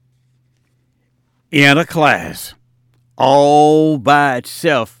In a class, all by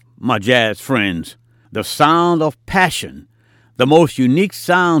itself, my jazz friends. The sound of passion, the most unique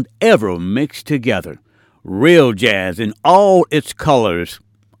sound ever mixed together. Real jazz in all its colors.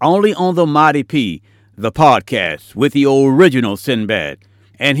 Only on the Mighty P, the podcast with the original Sinbad.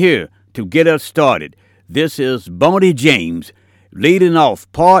 And here, to get us started, this is Boney James leading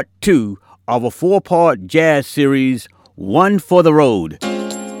off part 2 of a 4-part jazz series, One for the Road.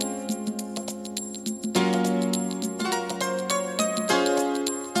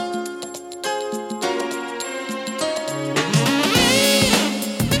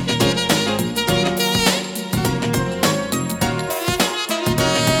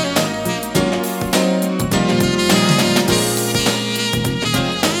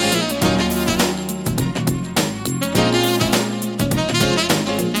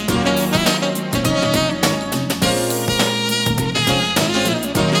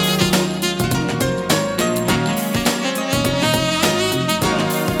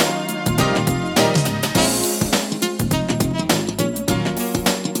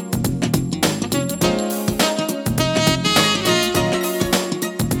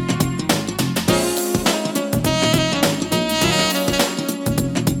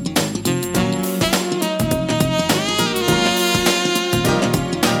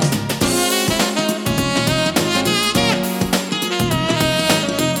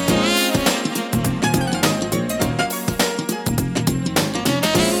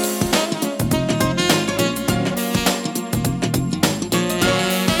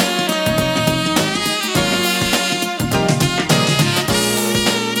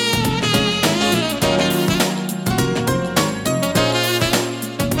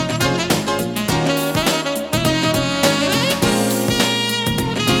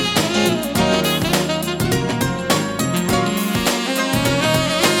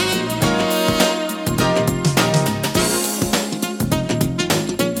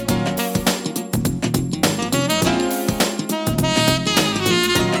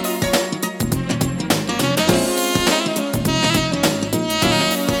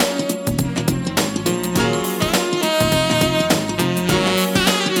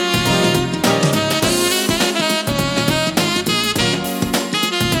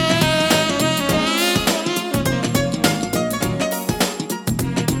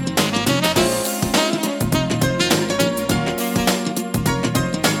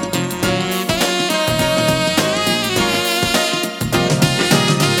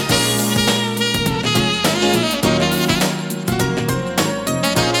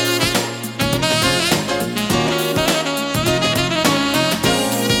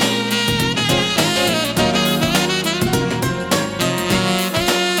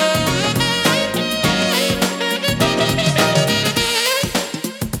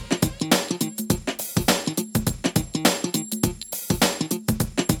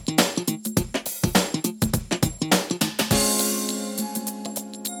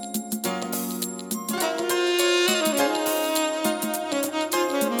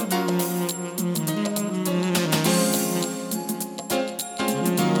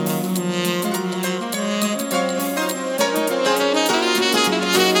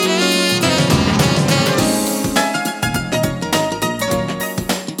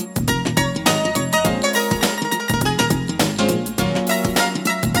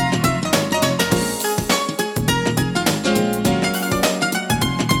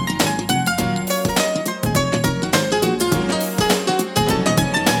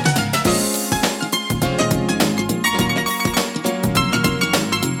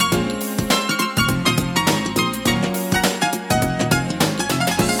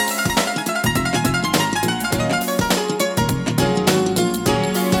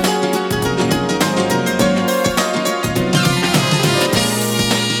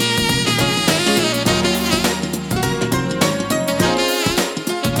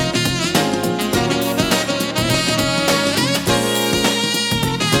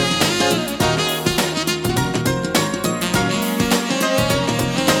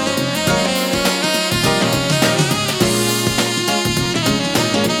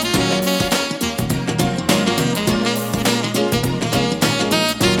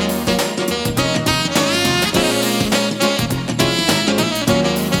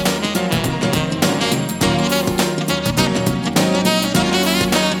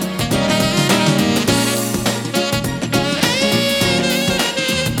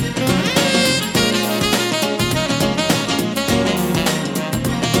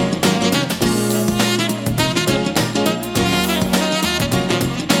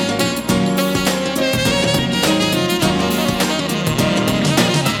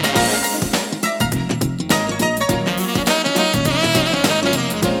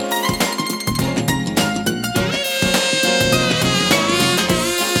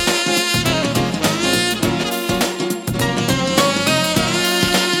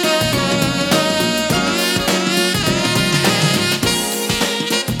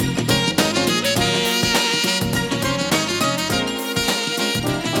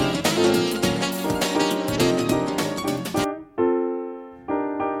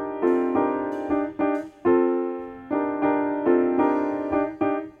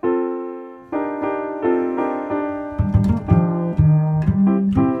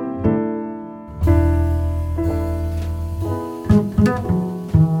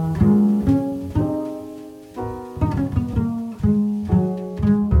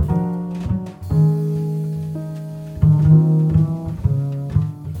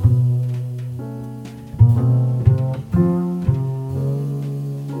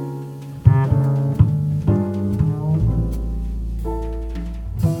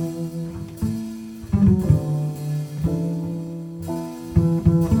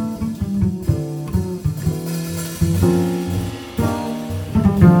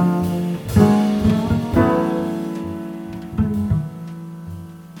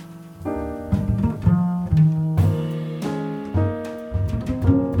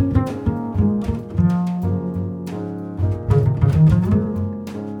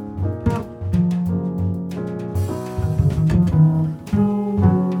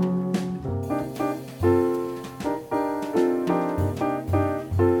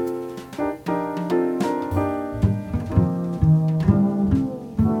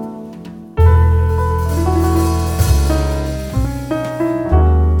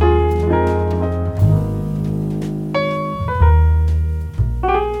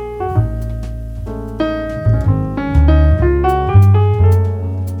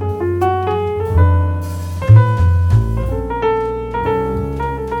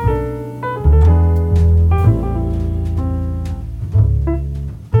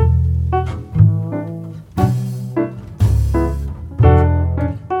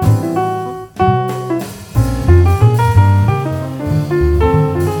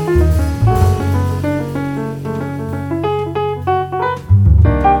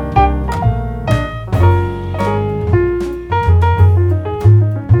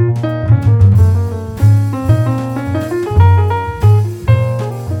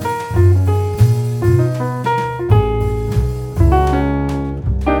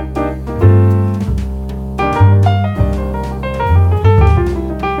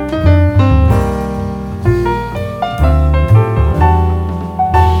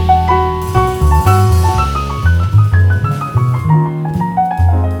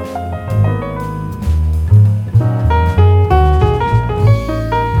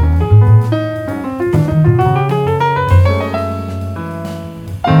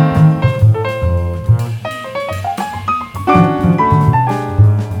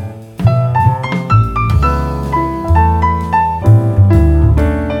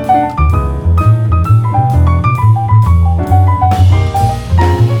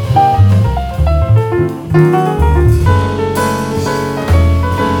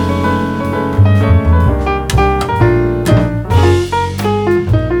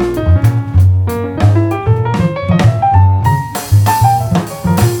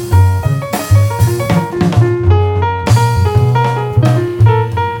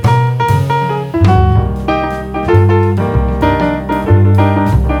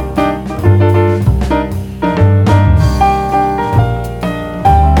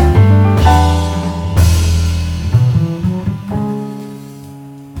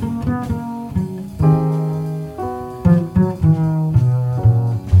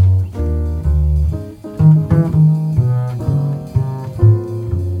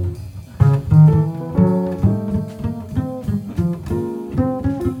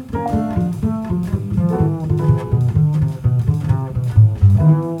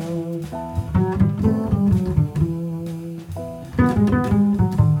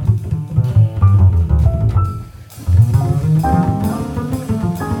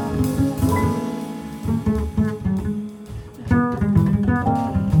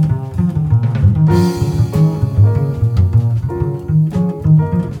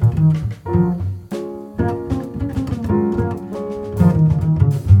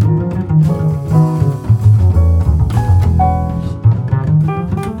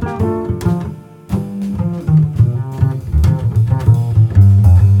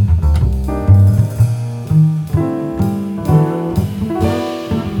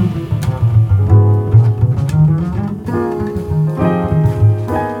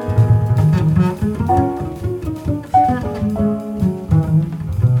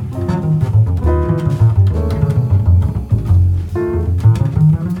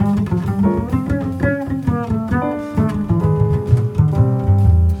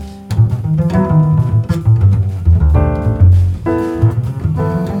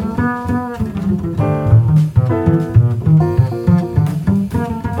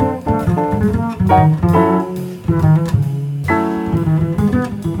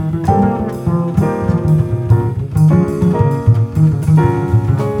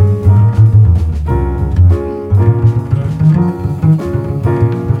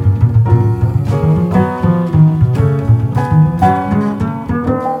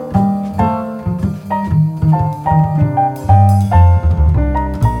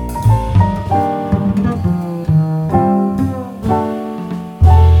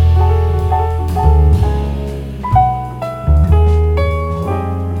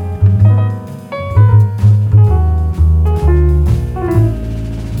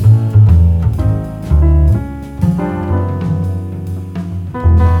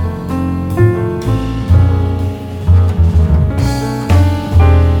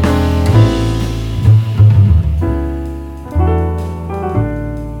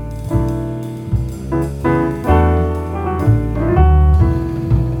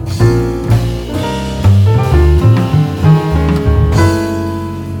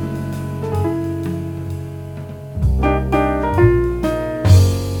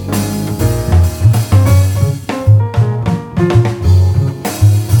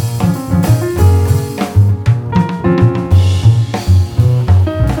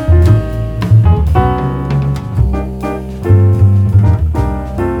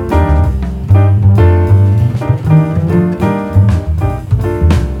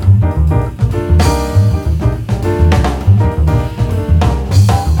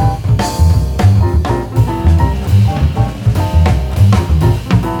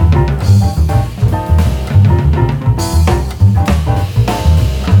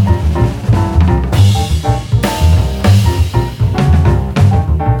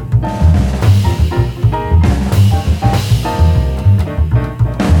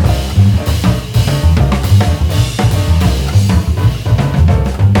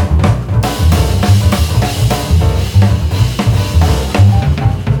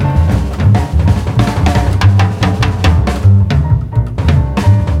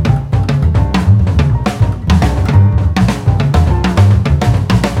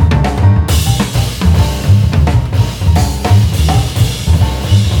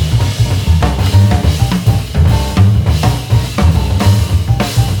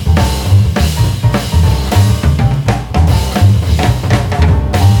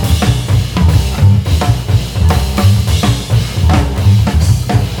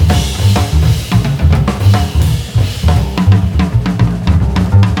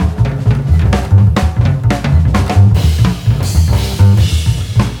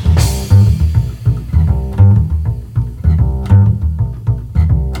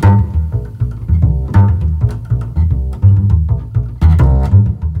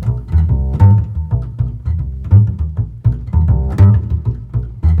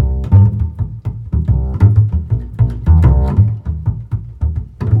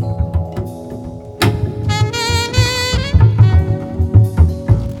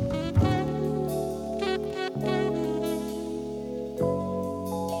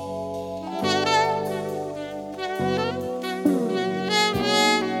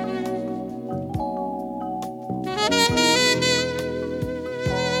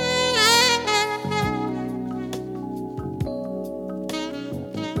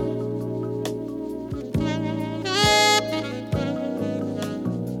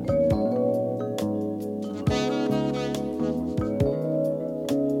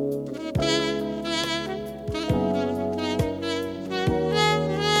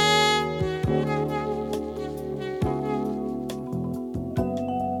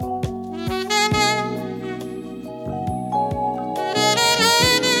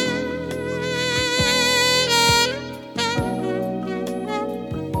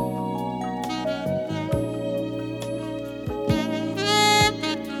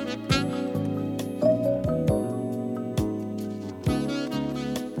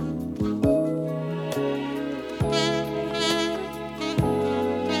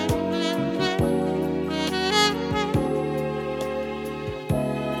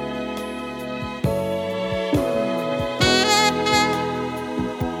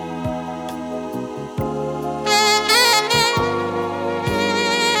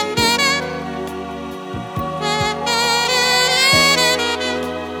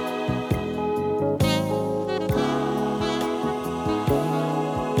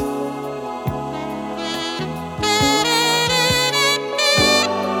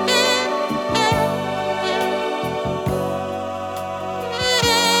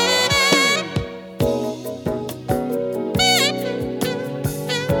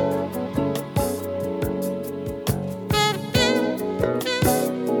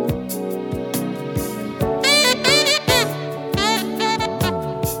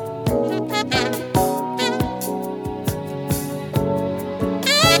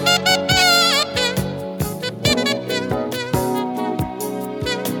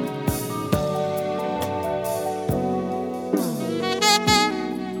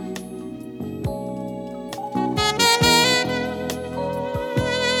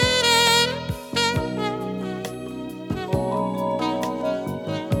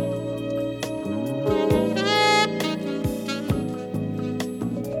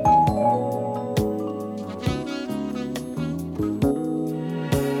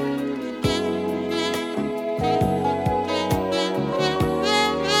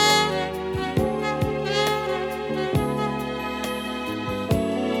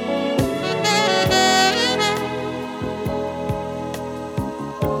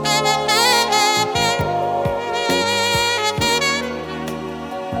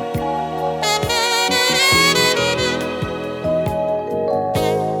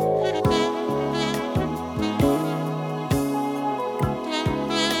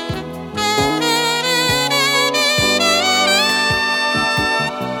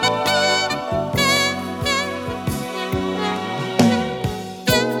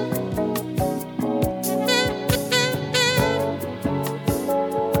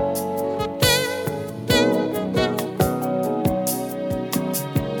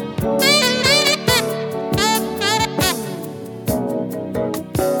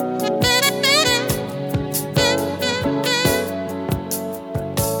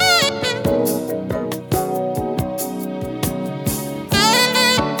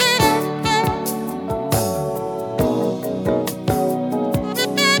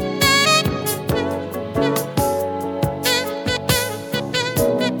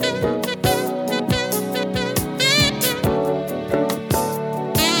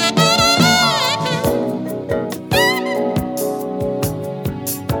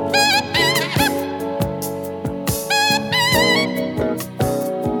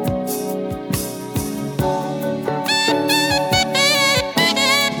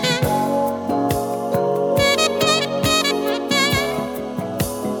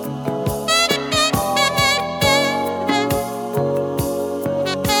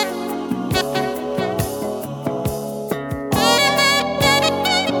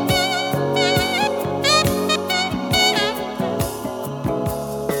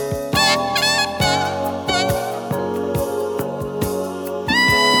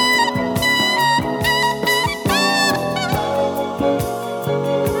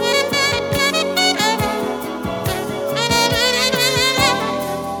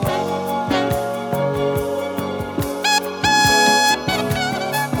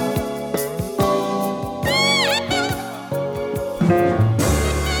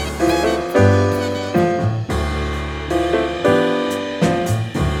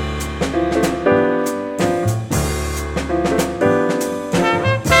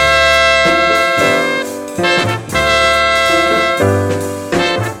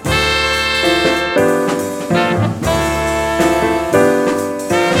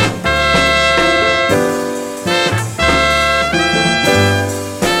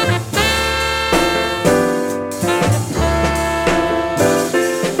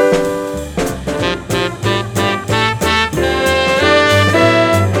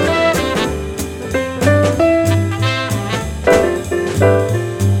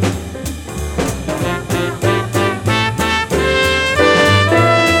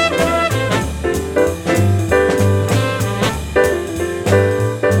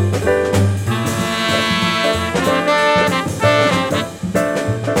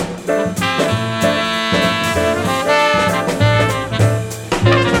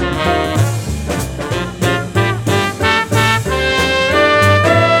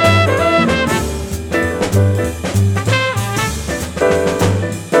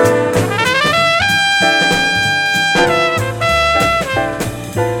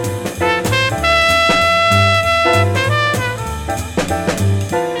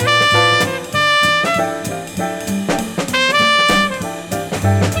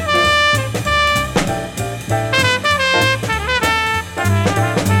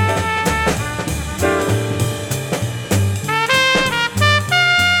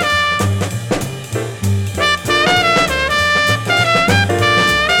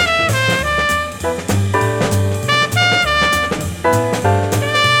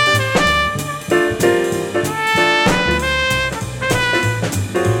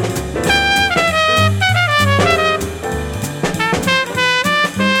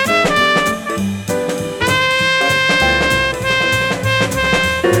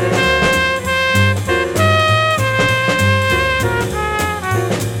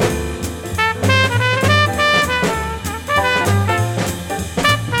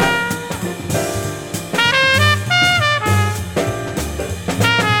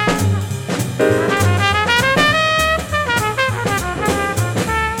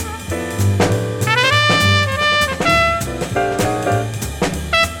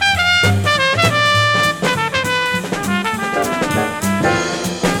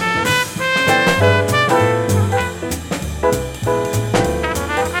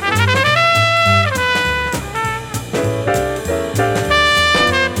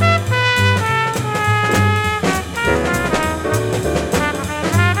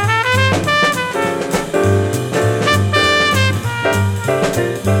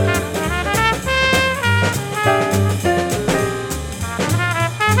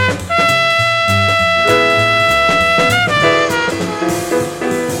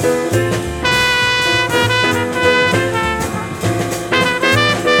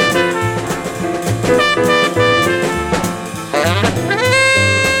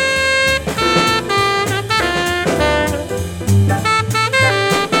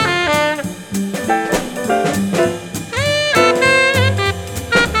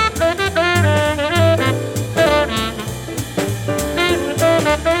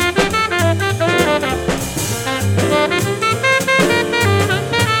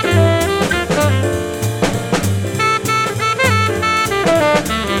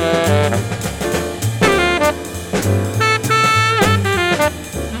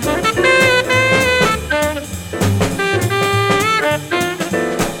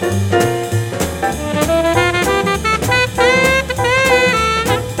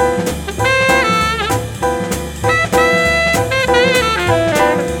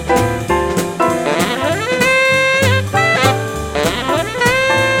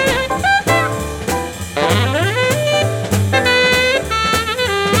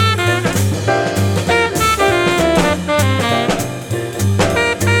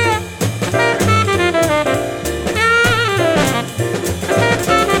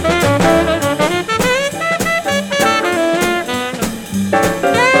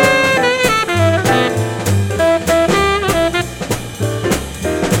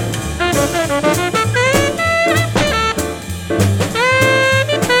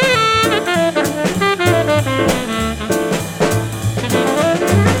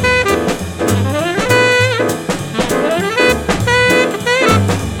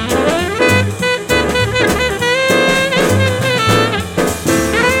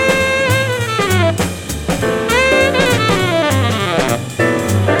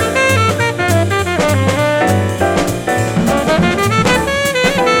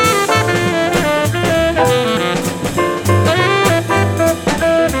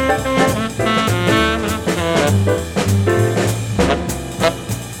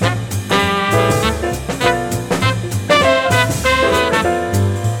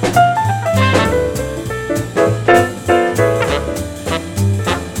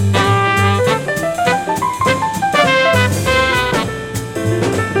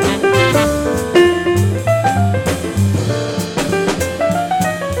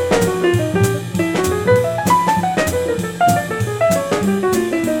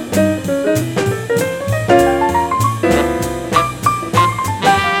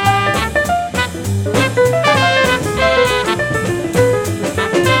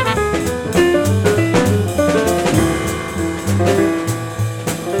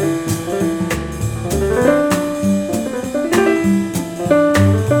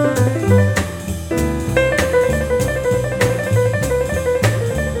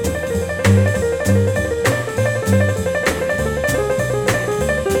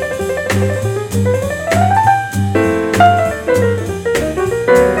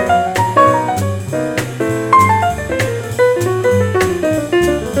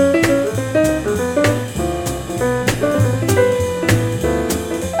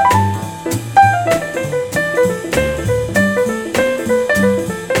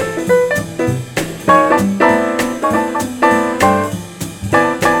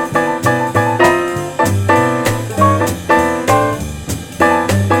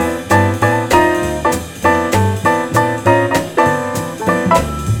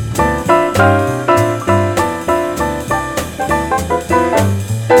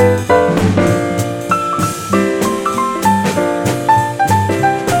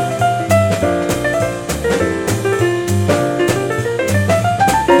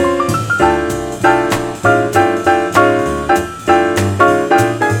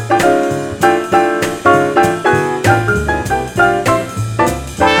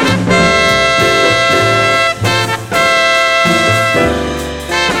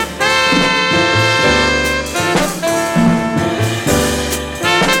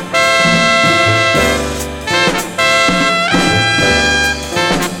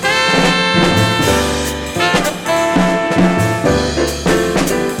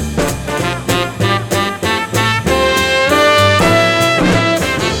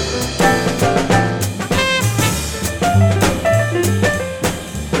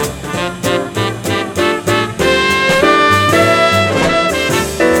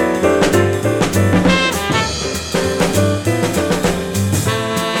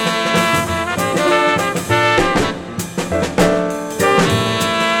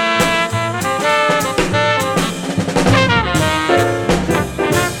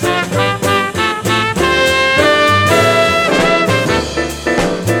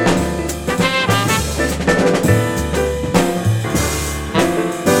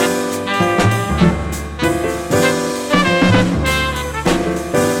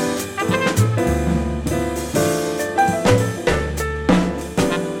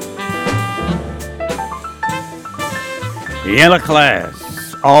 In a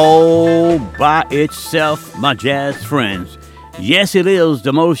class, all by itself, my jazz friends. Yes, it is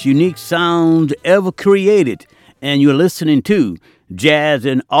the most unique sound ever created, and you're listening to Jazz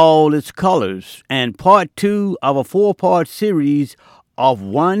in All Its Colors, and part two of a four-part series of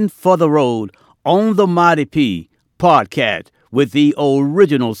One for the Road on the Mighty P podcast with the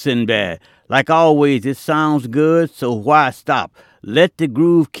original Sinbad. Like always, it sounds good, so why stop? Let the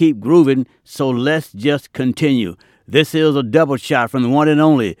groove keep grooving, so let's just continue. This is a double shot from the one and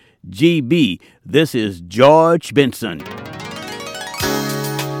only GB. This is George Benson.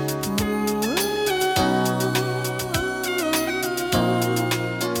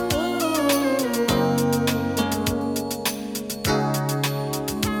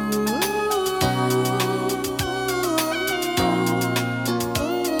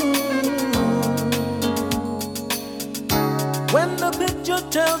 When the picture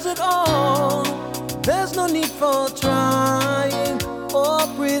tells it all, there's no need for trying or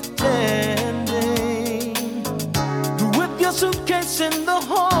pretending. With your suitcase in the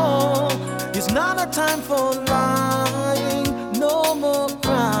hall, it's not a time for lying, no more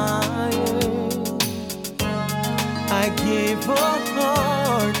crying. I gave a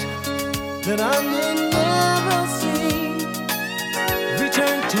heart that I may never see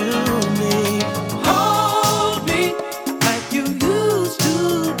return to me. Hold me like you used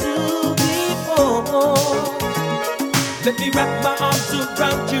to do before. Let me wrap my arms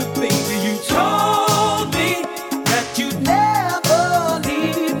around you, baby. You told me that you'd never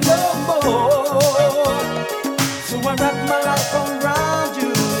leave no more. So I wrap my life around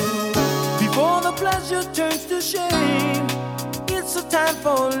you. Before the pleasure turns to shame, it's a time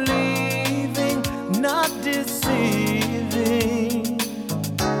for leaving, not deceiving.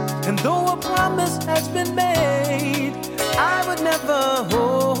 And though a promise has been made, I would never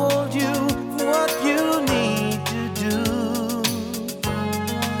hold you for what you need to do.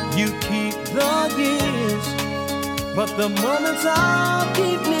 You keep the years, but the moments I'll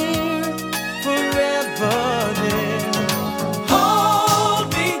keep near, forever there. Hold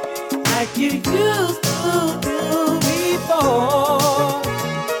me like you used to do before.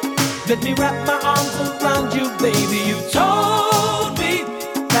 Let me wrap my arms around you, baby. You told me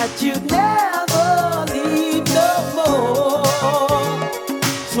that you'd never leave no more.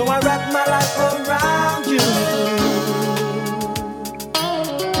 So I wrap my life around you.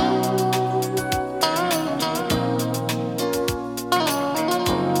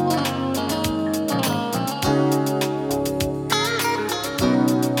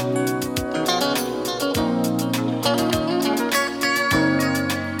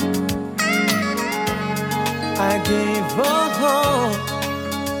 I gave a heart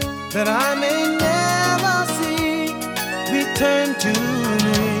that I may never see return to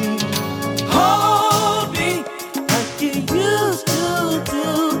me. Hold me like you used to do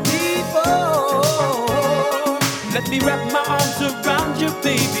before. Let me wrap my arms around you,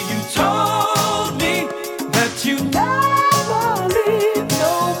 baby. You told me that you never leave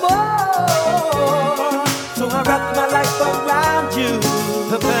no more. So I wrap my life around you.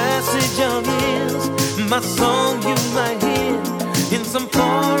 The passage of years, my song you might hear in some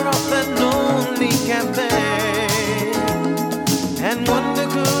far off and lonely cafe. And wonder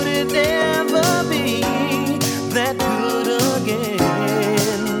could it ever be that good again?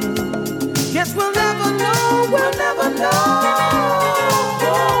 Guess we'll never know, we'll never know.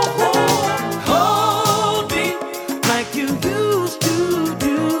 Hold me like you used to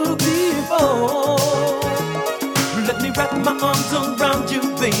do before. Let me wrap my arms around you,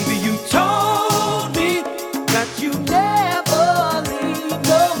 baby. You told me that you never leave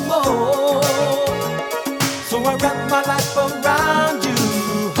no more. So I wrap my life around you.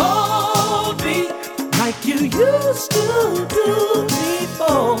 Hold me like you used to do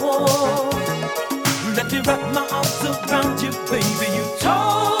before. Let me wrap my arms around you, baby. You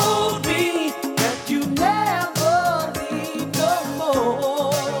told me that you never leave no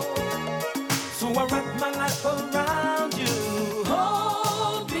more. So I wrap my life around you.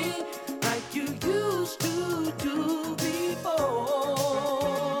 Hold me like you used to do before.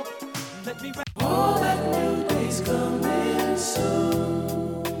 Let me wrap. Oh, that new day's coming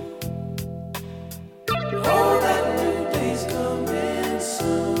soon. Oh, that new day's coming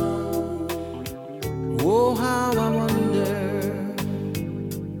soon. Oh, how I wonder.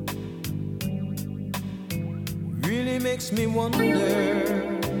 Really makes me wonder.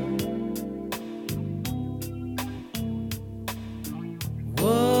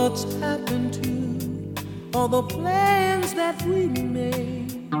 What's happened to all the plans that we made?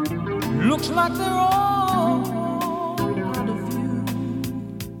 Looks like they're all out of view.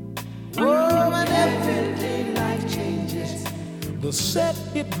 Oh, and every day life changes. The set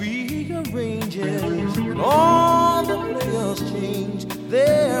it rearranges, and all the players change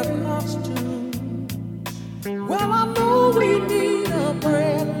their costumes. Well, I know we need a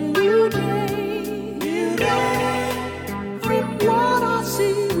brand new day. New day. From what I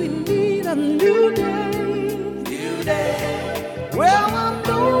see, we need a new day. New day. Well, I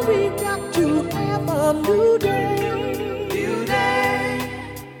know we got to have a new day. New day.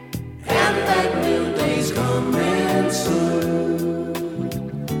 And that new day's coming soon.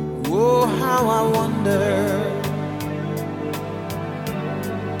 Oh, how I wonder.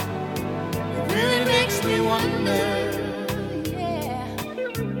 It really makes me wonder. Yeah.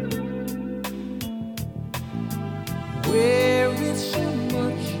 Where is so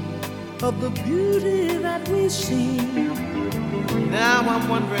much of the beauty that we see? Now I'm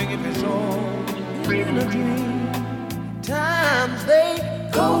wondering if it's all in a dream. Times they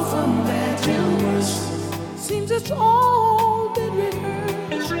go from bad to worse. Seems it's all been rehearsed.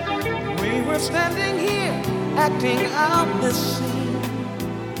 We were standing here acting out this scene.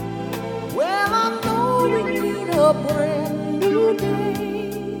 Well, I know we need a brand new day.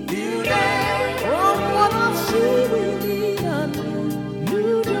 New day. From what I see, we need a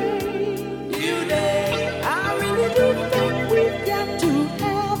new day. New day. I really do think we've got to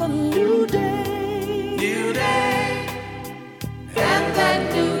have a new day. New day. And that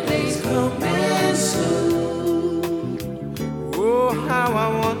new day's coming soon. Oh, how I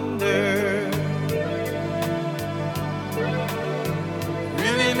wonder.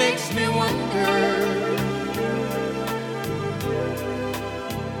 Really makes me wonder.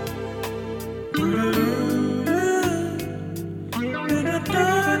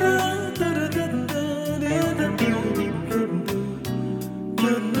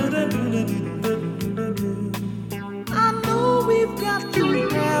 I know we've got to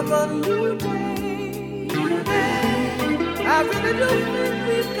have a new day. New day. I really do think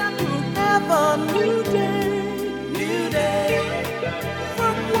we've got to have a new day. New day.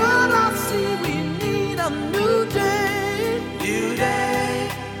 From what I see, we need a new day. New day.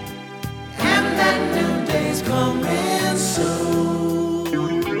 And that new day's coming soon.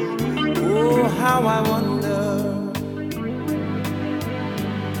 Oh, how I wonder.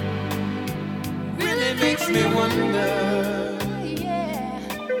 Really makes me wonder. Yeah.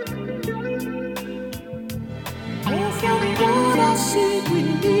 Oh, from what I see, we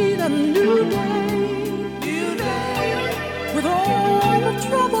need a new day. New day. With all the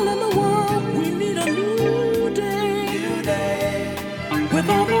trouble in the world, we need a new day. New day. With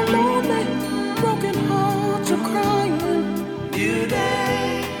all the lonely, broken hearts are crying. New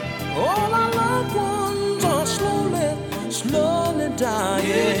day. All our loved ones are slowly dying.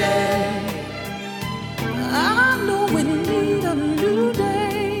 New day. I know we need a new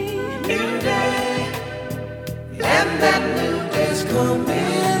day. New day. And that new day's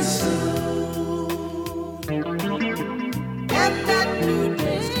coming soon. And that new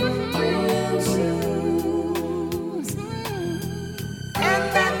day's coming soon. And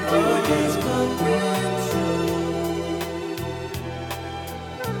that new day's coming soon.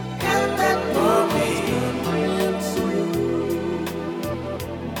 And that new day's coming soon.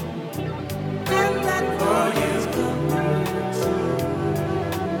 And that new day's coming soon.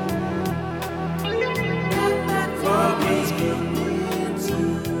 And that new day's coming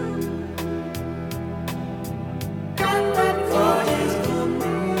soon. And that new day's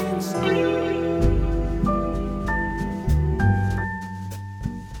coming soon.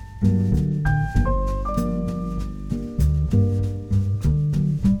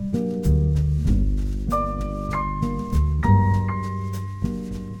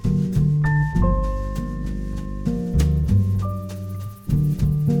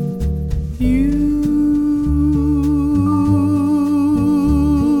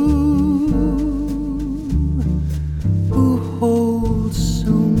 Who holds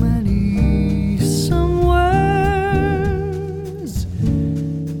so many somewheres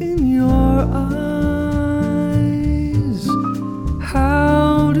in your eyes?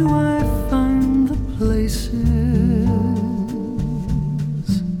 How do I find the places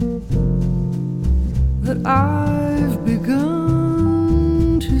that I've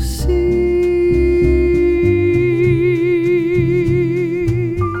begun to see?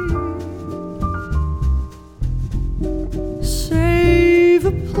 Save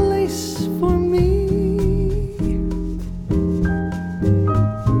a place for me.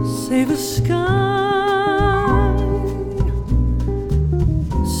 Save a sky.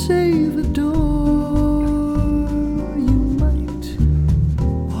 Save a door you might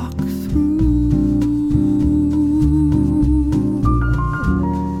walk through.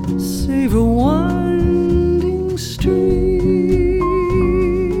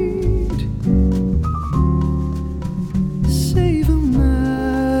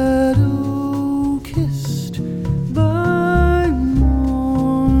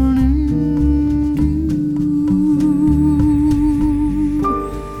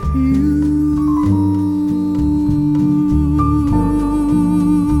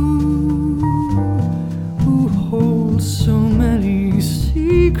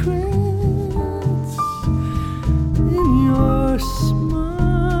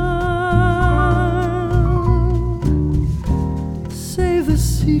 save the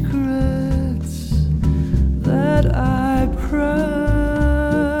secrets that I prize.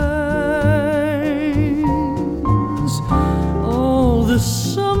 All the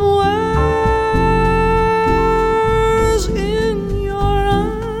somewheres in your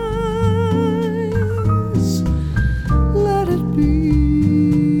eyes, let it be.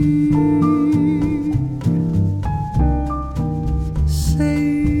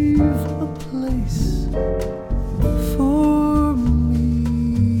 Save a place for me.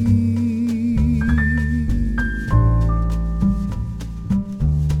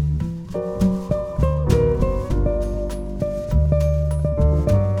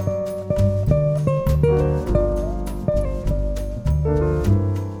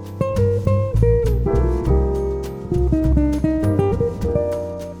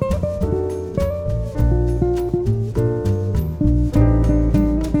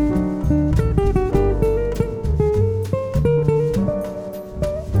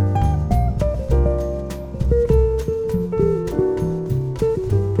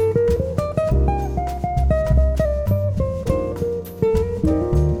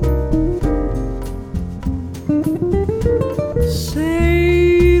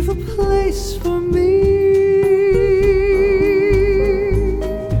 Save a place for me.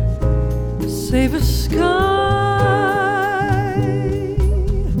 Save a sky.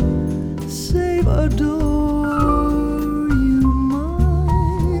 Save a door you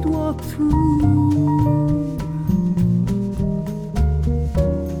might walk through.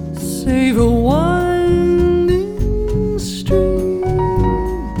 Save a winding stream.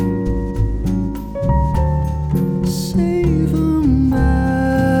 Save a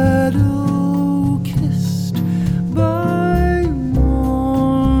meadow kissed by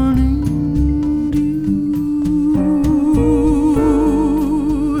morning dew.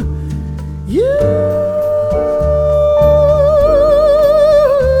 You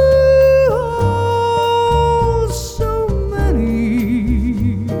hold so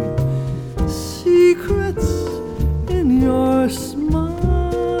many secrets in your smile.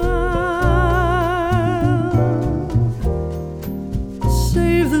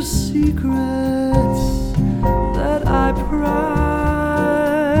 Save the secrets that I prize.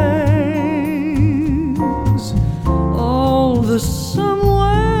 All the somewheres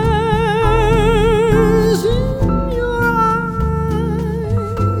in your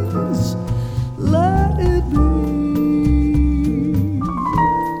eyes, let it be.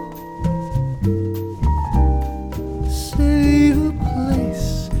 Save a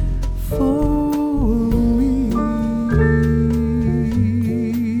place for me.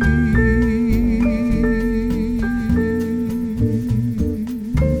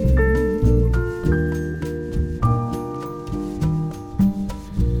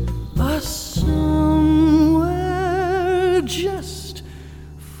 A somewhere just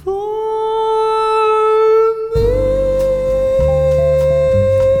for me.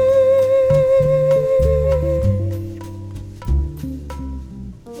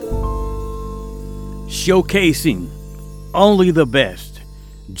 Showcasing only the best.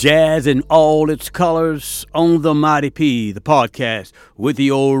 Jazz in all its colors on the Mighty P, the podcast with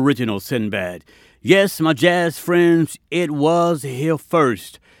the original Sinbad. Yes, my jazz friends, it was here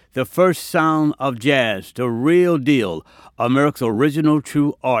first. The first sound of jazz, the real deal, America's original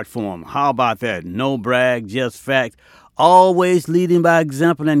true art form. How about that? No brag, just fact. Always leading by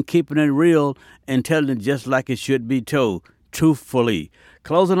example and keeping it real and telling it just like it should be told, truthfully.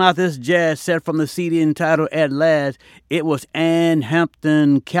 Closing out this jazz set from the CD entitled At Last, it was Ann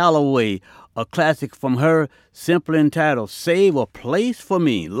Hampton Calloway, a classic from her, simply entitled Save a Place for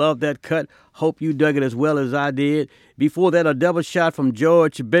Me. Love that cut. Hope you dug it as well as I did. Before that, a double shot from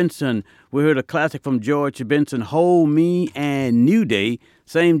George Benson. We heard a classic from George Benson, Hold Me and New Day.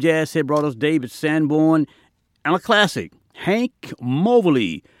 Same jazz set brought us David Sanborn. And a classic, Hank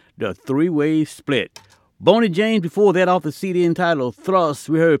Mobley, the three-way split. Boney James before that off the CD entitled Thrust.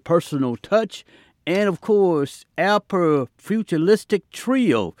 We heard Personal Touch. And, of course, Alper Futuristic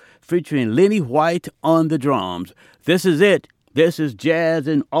Trio featuring Lenny White on the drums. This is it. This is jazz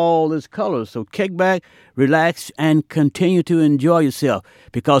in all its colors. So kick back, relax, and continue to enjoy yourself.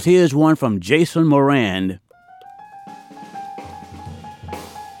 Because here's one from Jason Moran.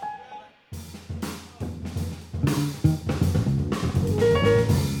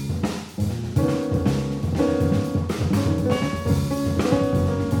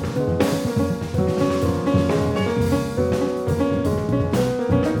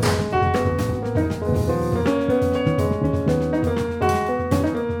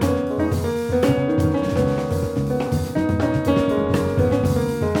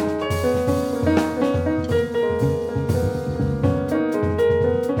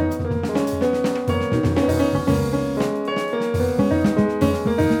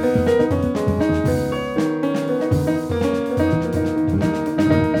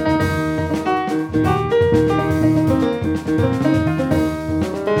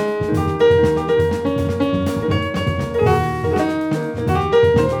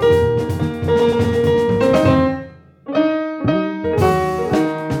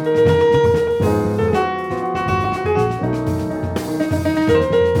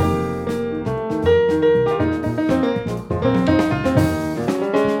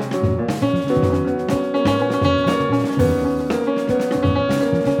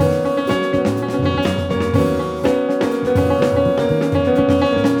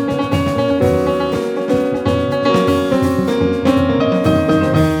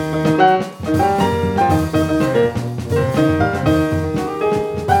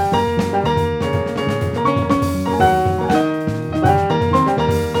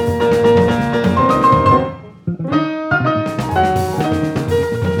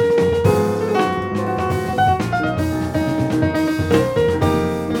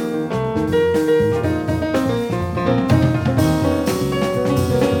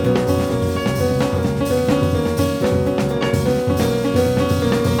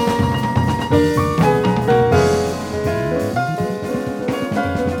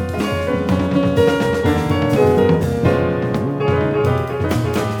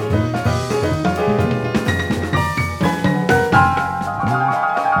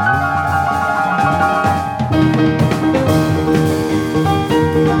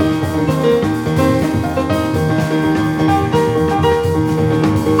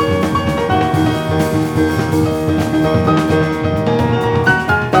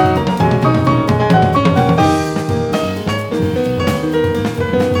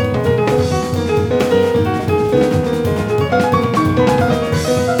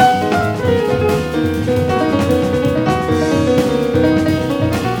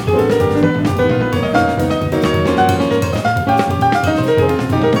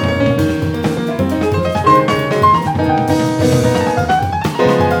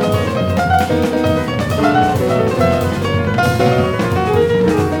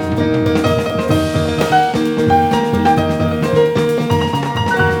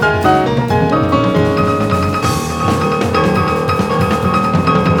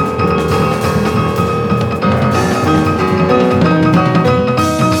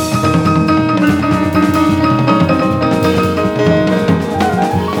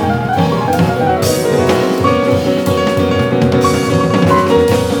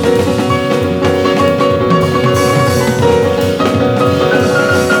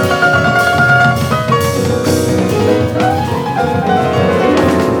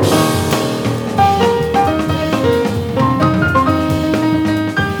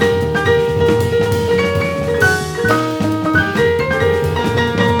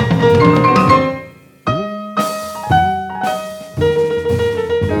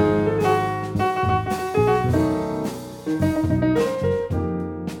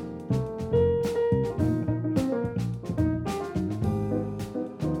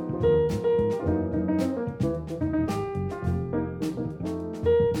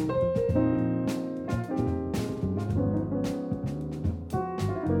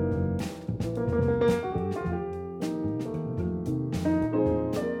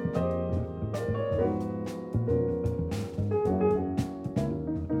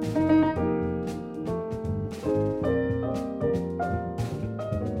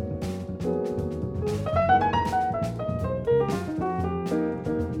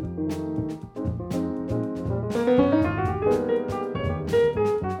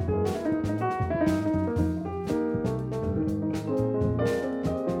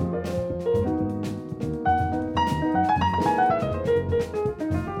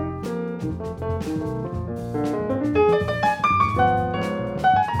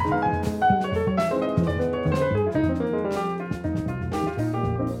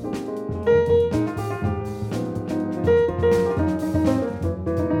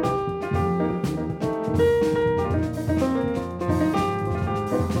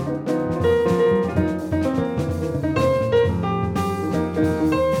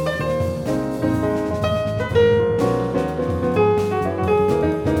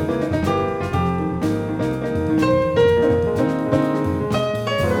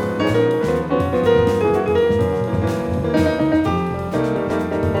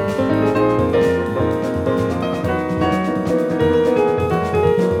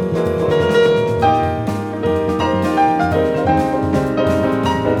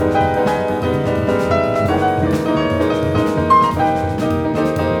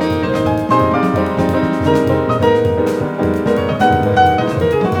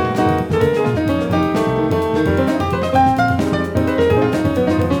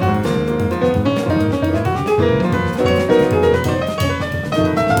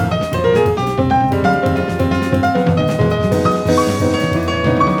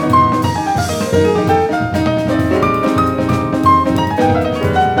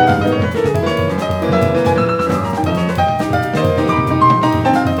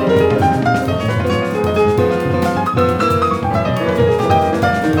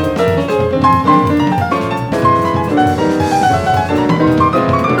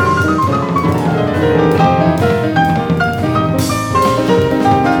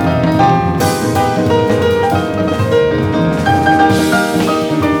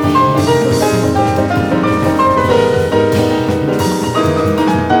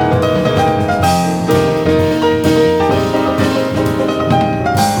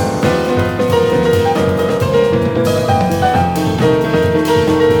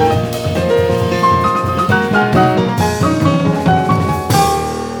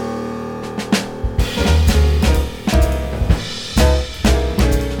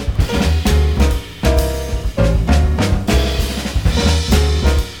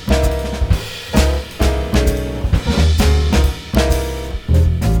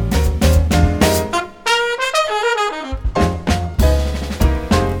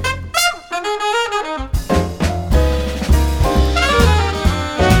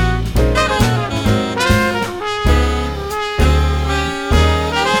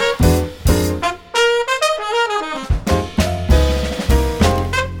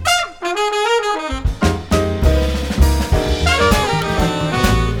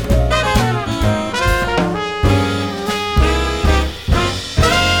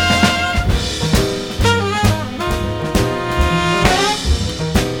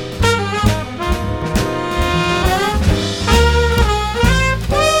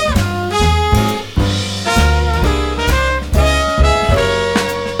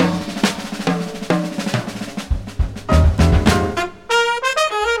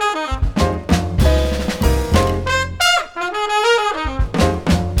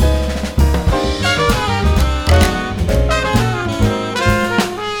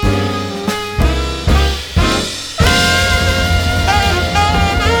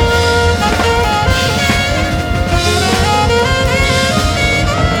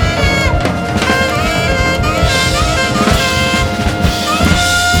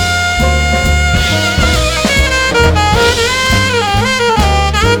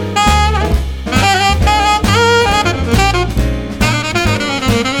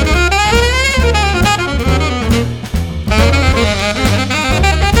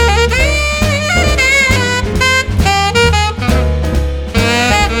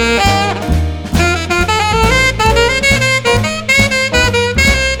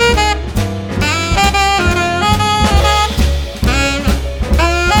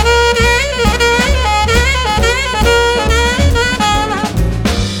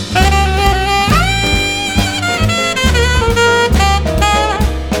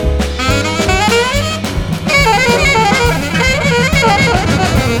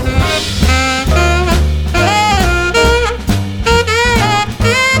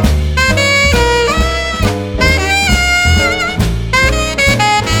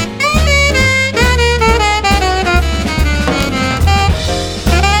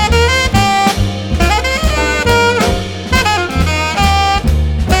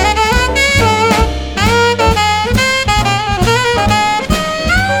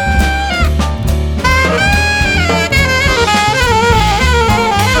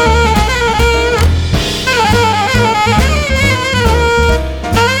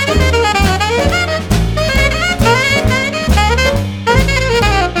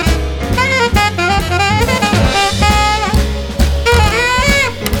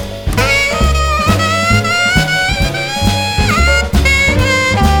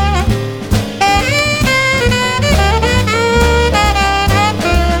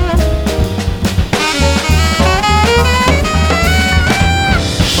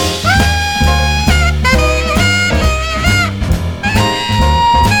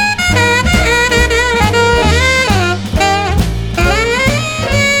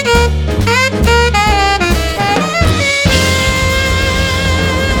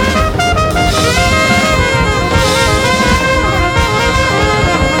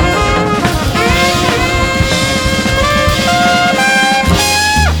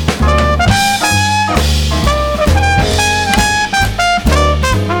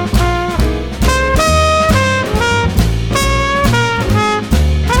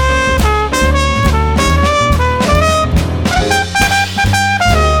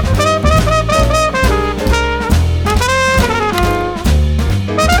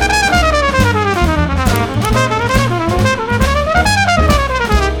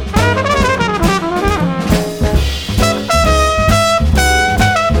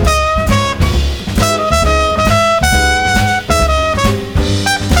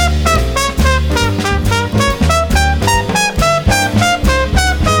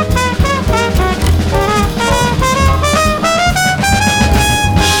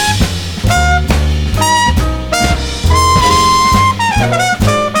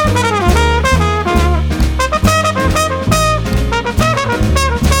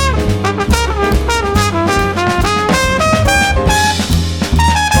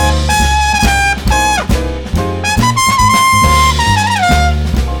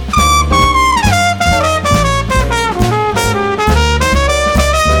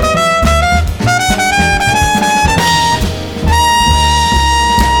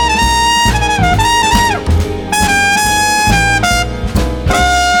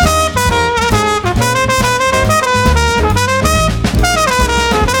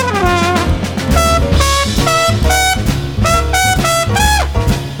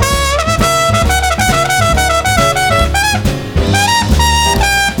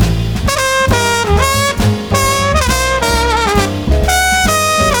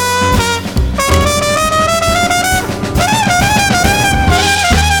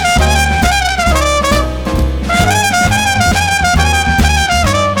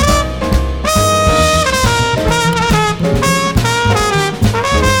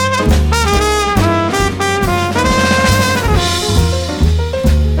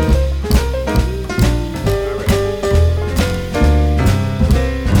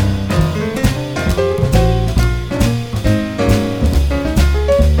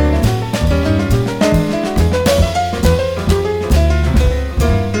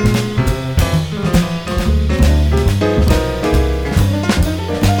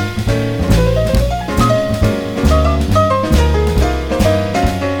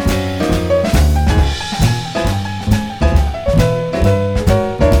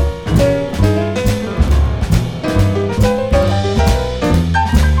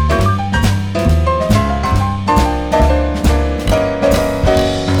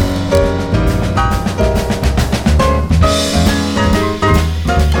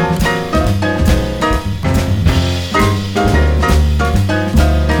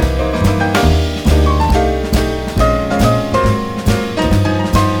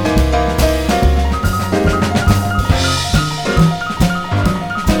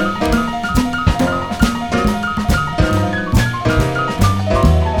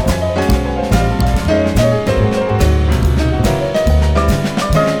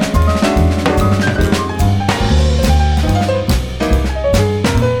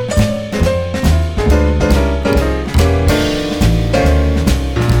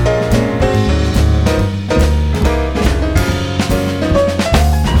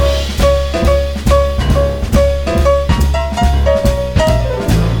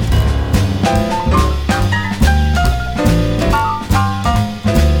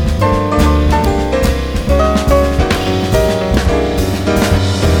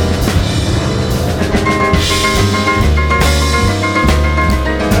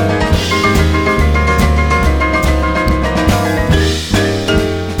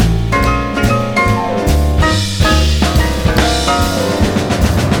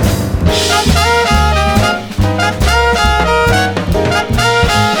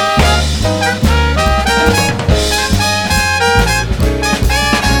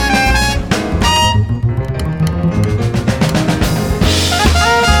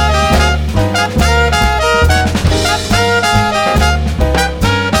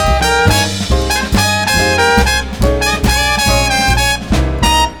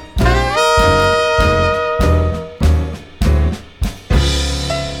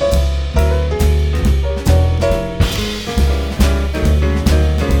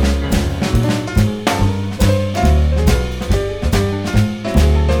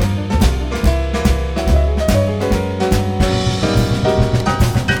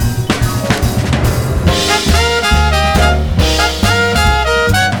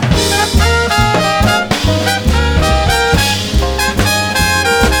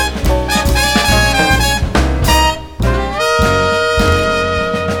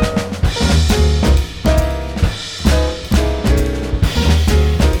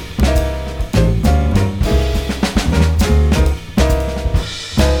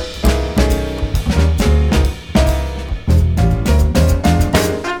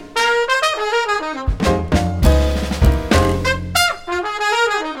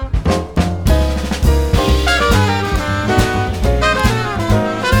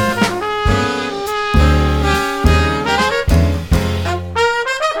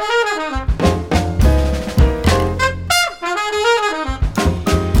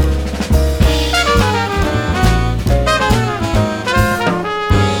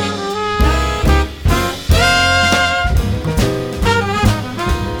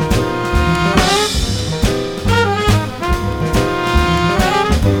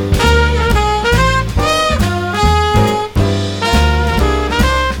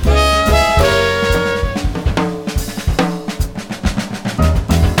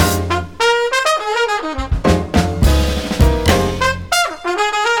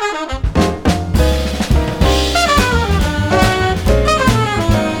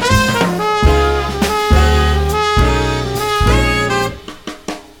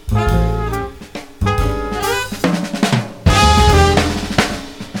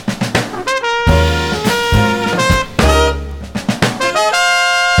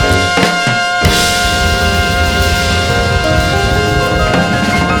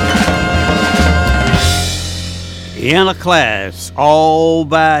 In a class all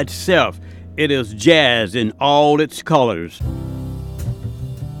by itself, it is jazz in all its colors.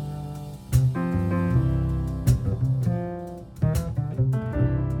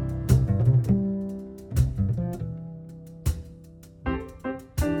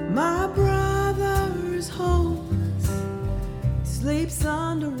 My brother is homeless, sleeps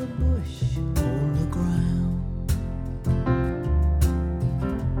under a bush on the ground.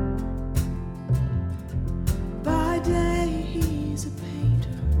 By day he's a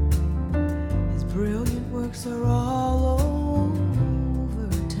painter, his brilliant works are all over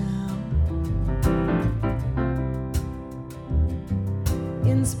town.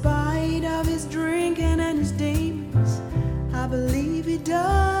 In spite of his drinking and his demons, I believe he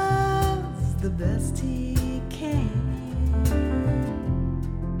does the best he can.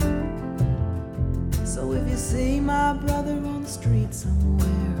 So if you see my brother on the street somewhere,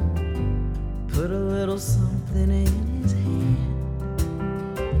 put a little something in his hand.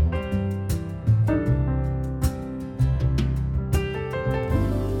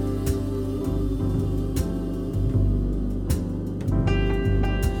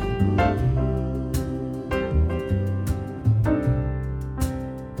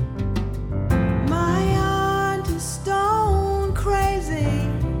 My aunt is stone crazy.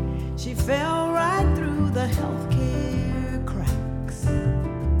 She fell right through the healthcare cracks.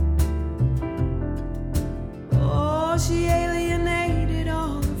 Oh, she alienated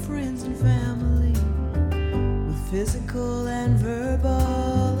all her friends and family with physical and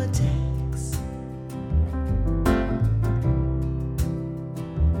verbal attacks.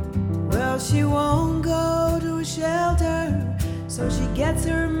 Well, she won't go to a shelter, so she gets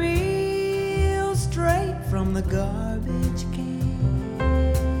her meals straight from the garbage can.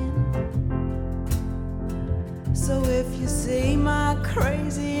 So if you see my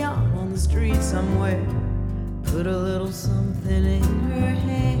crazy aunt on the street somewhere, put a little something in her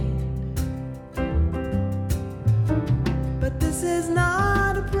hand. But this is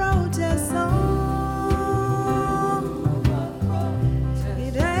not a protest song.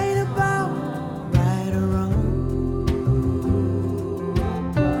 It ain't about right or wrong.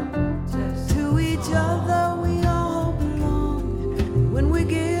 To each other we all belong. When we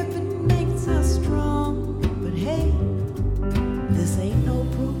give, it makes us strong. But hey, this ain't no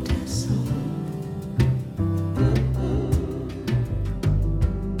protest song.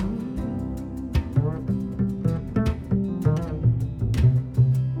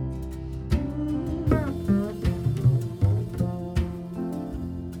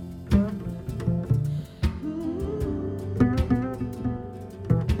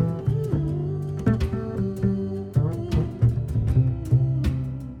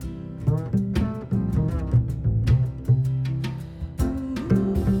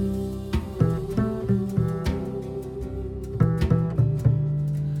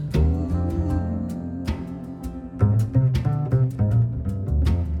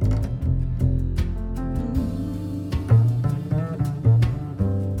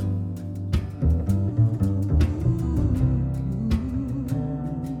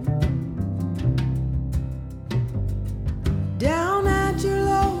 Down at your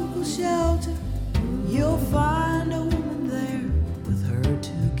local shelter, you'll find a woman there with her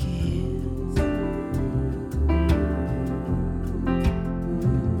 2 kids.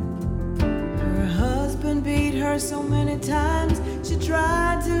 Her husband beat her so many times, she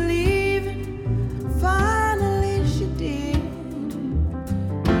tried to leave him. Finally she did.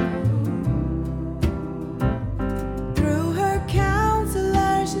 Through her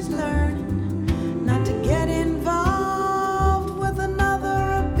counselor, she's learning not to get involved with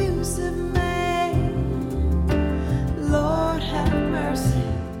another abusive man. Lord have mercy.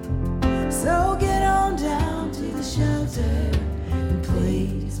 So get on down to the shelter and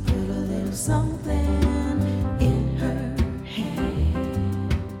please put a little something in her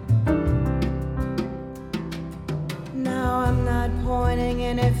hand. Now I'm not pointing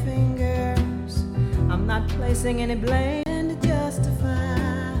any fingers, I'm not placing any blame to justify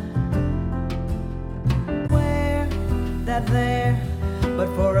where that there, but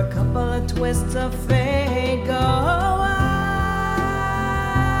for a couple of twists of fate go on.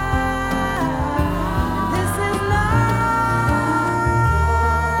 This is not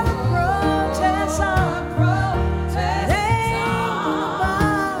a protest song. It ain't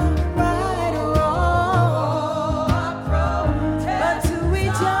about right or wrong. But to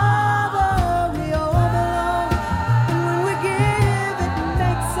each other we all belong. And when we give, it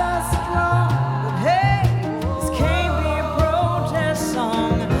makes us strong. But hey, this can't be a protest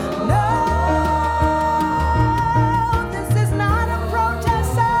song. No.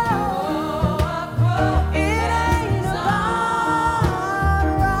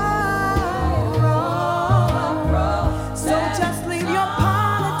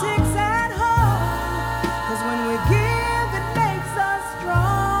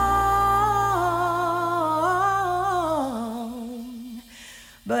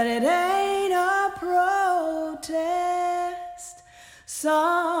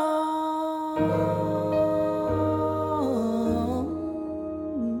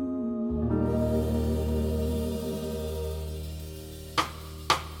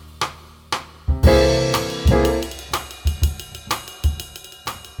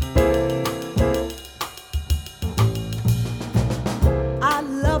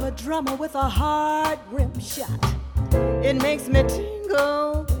 a drummer with a hard rim shot. It makes me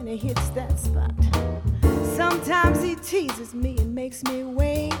tingle when he hits that spot. Sometimes he teases me and makes me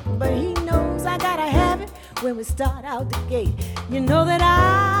wait, but he knows I gotta have it when we start out the gate. You know that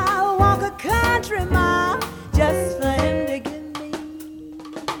I'll walk a country mile just for him to give me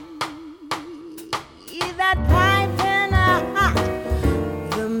that piping hot,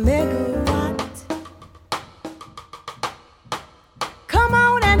 the megawatt. Come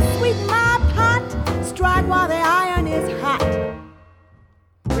on and sweeten my pot, strike while the iron is hot.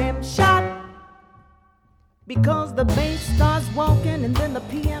 Rim shot, because the bass starts walking and then the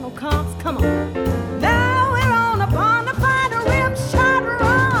piano comes. Come on. Now we're on upon the final rim shot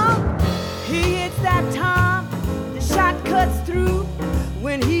wrong. He hits that tom, the shot cuts through.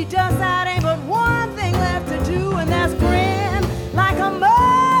 When he does that, ain't but one thing left to do, and that's grin like a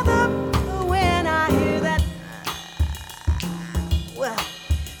mother when I hear that. Well,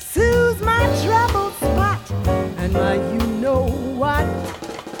 soothes my troubled spot and my you know what.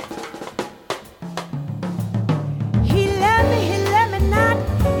 He let me not.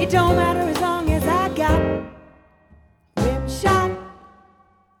 It don't matter as long as I got rim shot.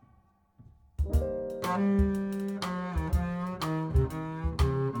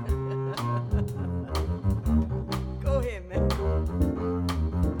 Go ahead, man.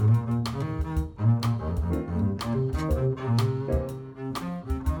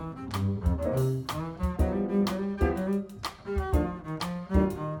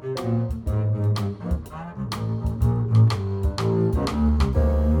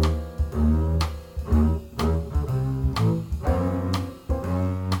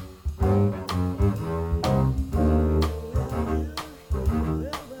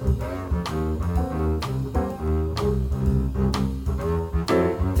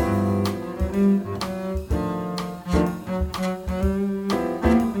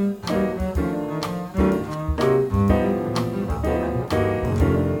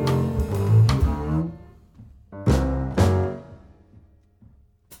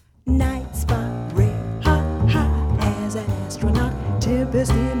 Night spot, red hot, hot as an astronaut.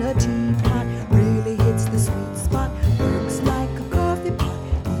 Tempest in a teapot really hits the sweet spot. Works like a coffee pot,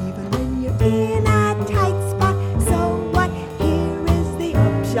 even when you're in a tight spot. So what? Here is the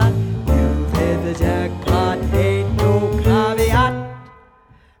upshot. You've hit the jackpot, ain't no caveat.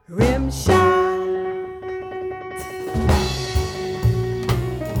 Rim shot.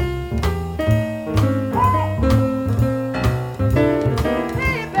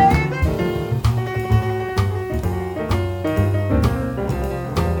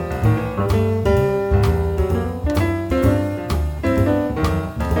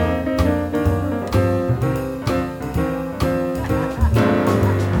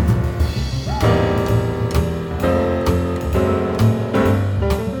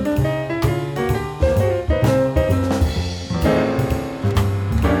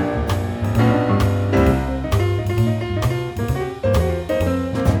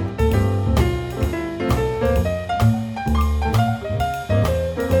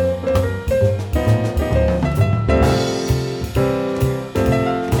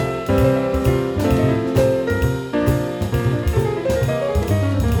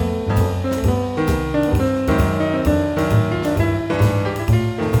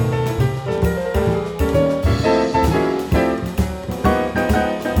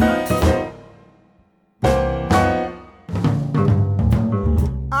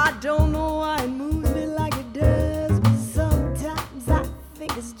 I don't know why it moves me like it does, but sometimes I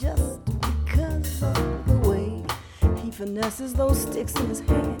think it's just because of the way he finesses those sticks in his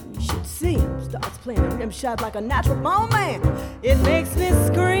hand. You should see him. Starts playing a rim shot like a natural born man. It makes me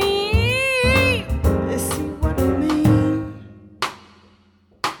scream. You see what I mean?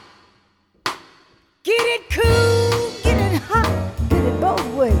 Get it cool, get it hot, get it both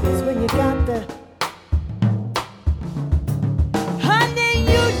ways when you got the. Honey,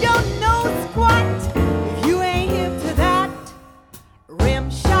 you don't know squat if you ain't hip to that rim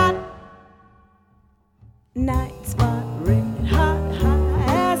shot. Night spot, ringing hot, hot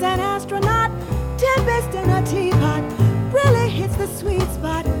as an astronaut. Tempest in a teapot really hits the sweet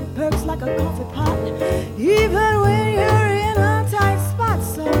spot. Perks like a coffee pot, even when you're in a tight spot.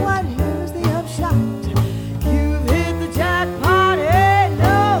 So what? Here's the upshot. You've hit the jackpot, ain't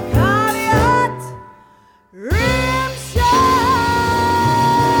no caveat. Rim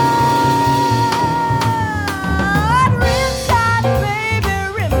shot, baby,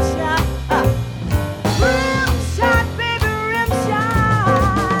 rim shot. Rim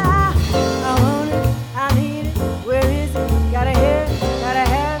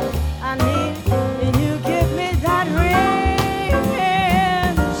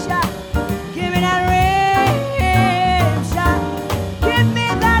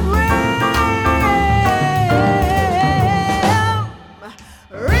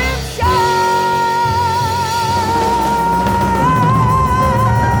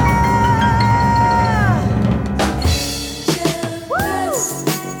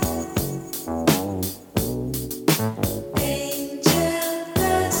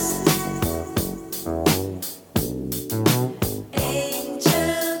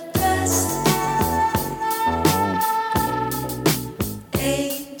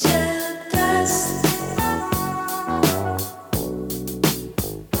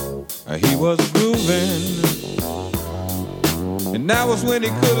was when he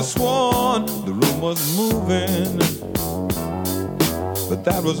could have sworn the room was moving. But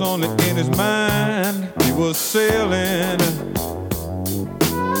that was only in his mind. He was sailing.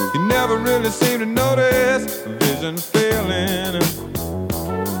 He never really seemed to notice vision failing.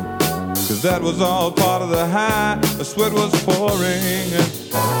 Cause that was all part of the high. The sweat was pouring.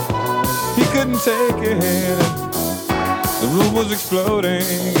 He couldn't take it. The room was exploding.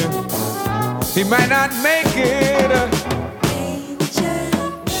 He might not make it.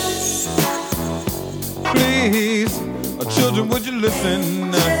 Please, children, would you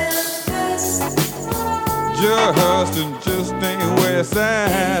listen? Just ain't where it's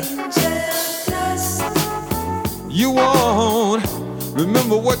at. You won't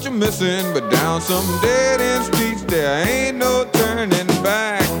remember what you're missing, but down some dead-end streets there ain't no turning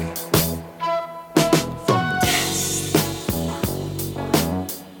back.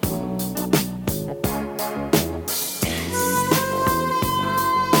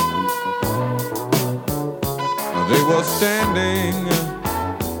 They were standing,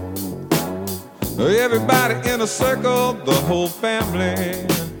 everybody in a circle, the whole family,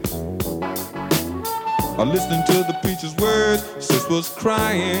 listening to the preacher's words. Sis was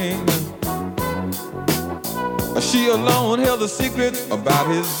crying. She alone held the secret about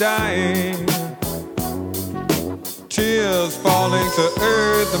his dying. Tears falling to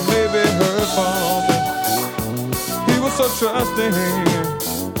earth, and maybe her fault. He was so trusting,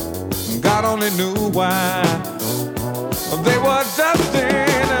 God only knew why. They were dusting.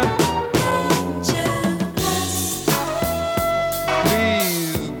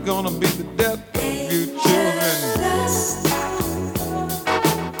 Please, gonna be the death of you children.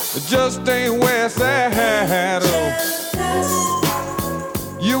 It just ain't where it's at. Oh.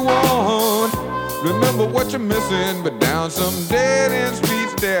 You won't remember what you're missing, but down some dead-end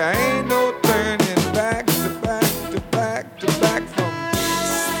streets there ain't no turning back to back to back to back from.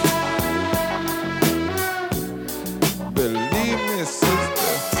 Believe me,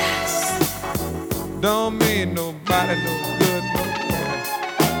 sister, don't mean nobody no good, no bad.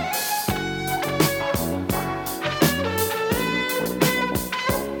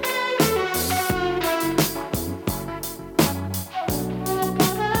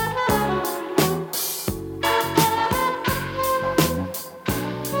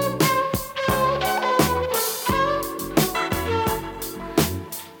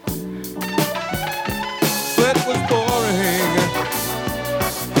 Sweat was pouring,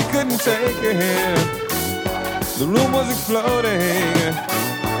 he couldn't take it. The room was exploding,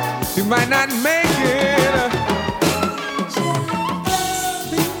 he might not make it.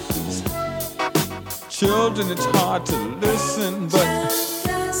 Children, it's hard to listen, but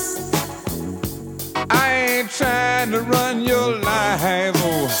I ain't trying to run your life.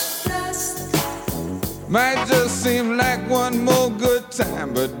 Oh. Might just seem like one more good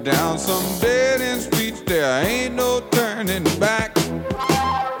time, but down some dead-end streets there ain't no turning back.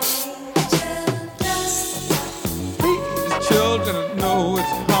 These children know it's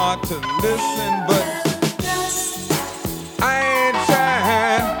hard to listen, but I ain't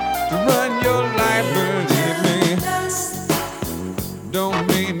trying to run your life, believe me. Don't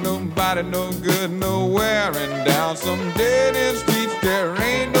mean nobody no good nowhere, and down some dead-end streets there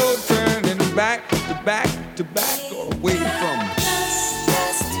ain't no turning back to back or away from.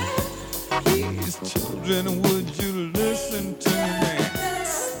 Please, children, would you listen to me?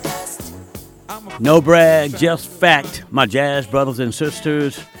 No brag, just fact, my jazz brothers and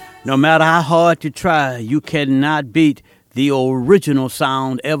sisters. No matter how hard you try, you cannot beat the original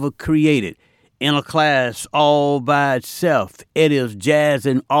sound ever created. In a class all by itself, it is jazz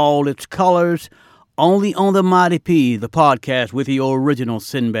in all its colors. Only on the Mighty P, the podcast with the original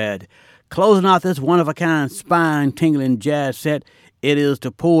Sinbad. Closing out this one-of-a-kind, spine-tingling jazz set, it is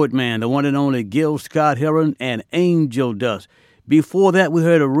the Poet Man, the one and only Gil Scott-Heron and Angel Dust. Before that, we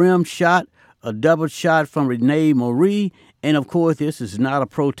heard a rim shot, a double shot from Renee Marie, and of course, this is not a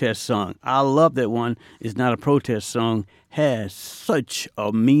protest song. I love that one. It's not a protest song. Has such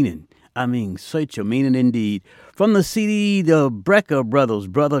a meaning. I mean, such a meaning indeed. From the CD, the Brecker Brothers,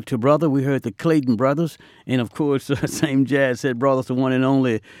 Brother to Brother, we heard the Clayton Brothers. And, of course, same jazz set brothers, the one and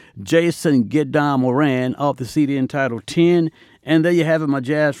only Jason Get Down Moran off the CD entitled 10. And there you have it, my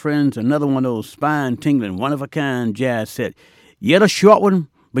jazz friends, another one of those spine-tingling, one-of-a-kind jazz set. Yet a short one,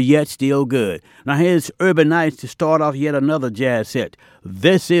 but yet still good. Now here's Urban Nights to start off yet another jazz set.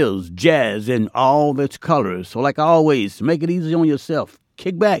 This is jazz in all its colors. So like always, make it easy on yourself.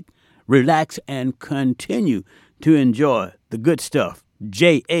 Kick back, relax, and continue to enjoy the good stuff.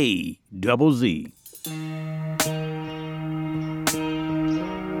 J-A-Z-Z.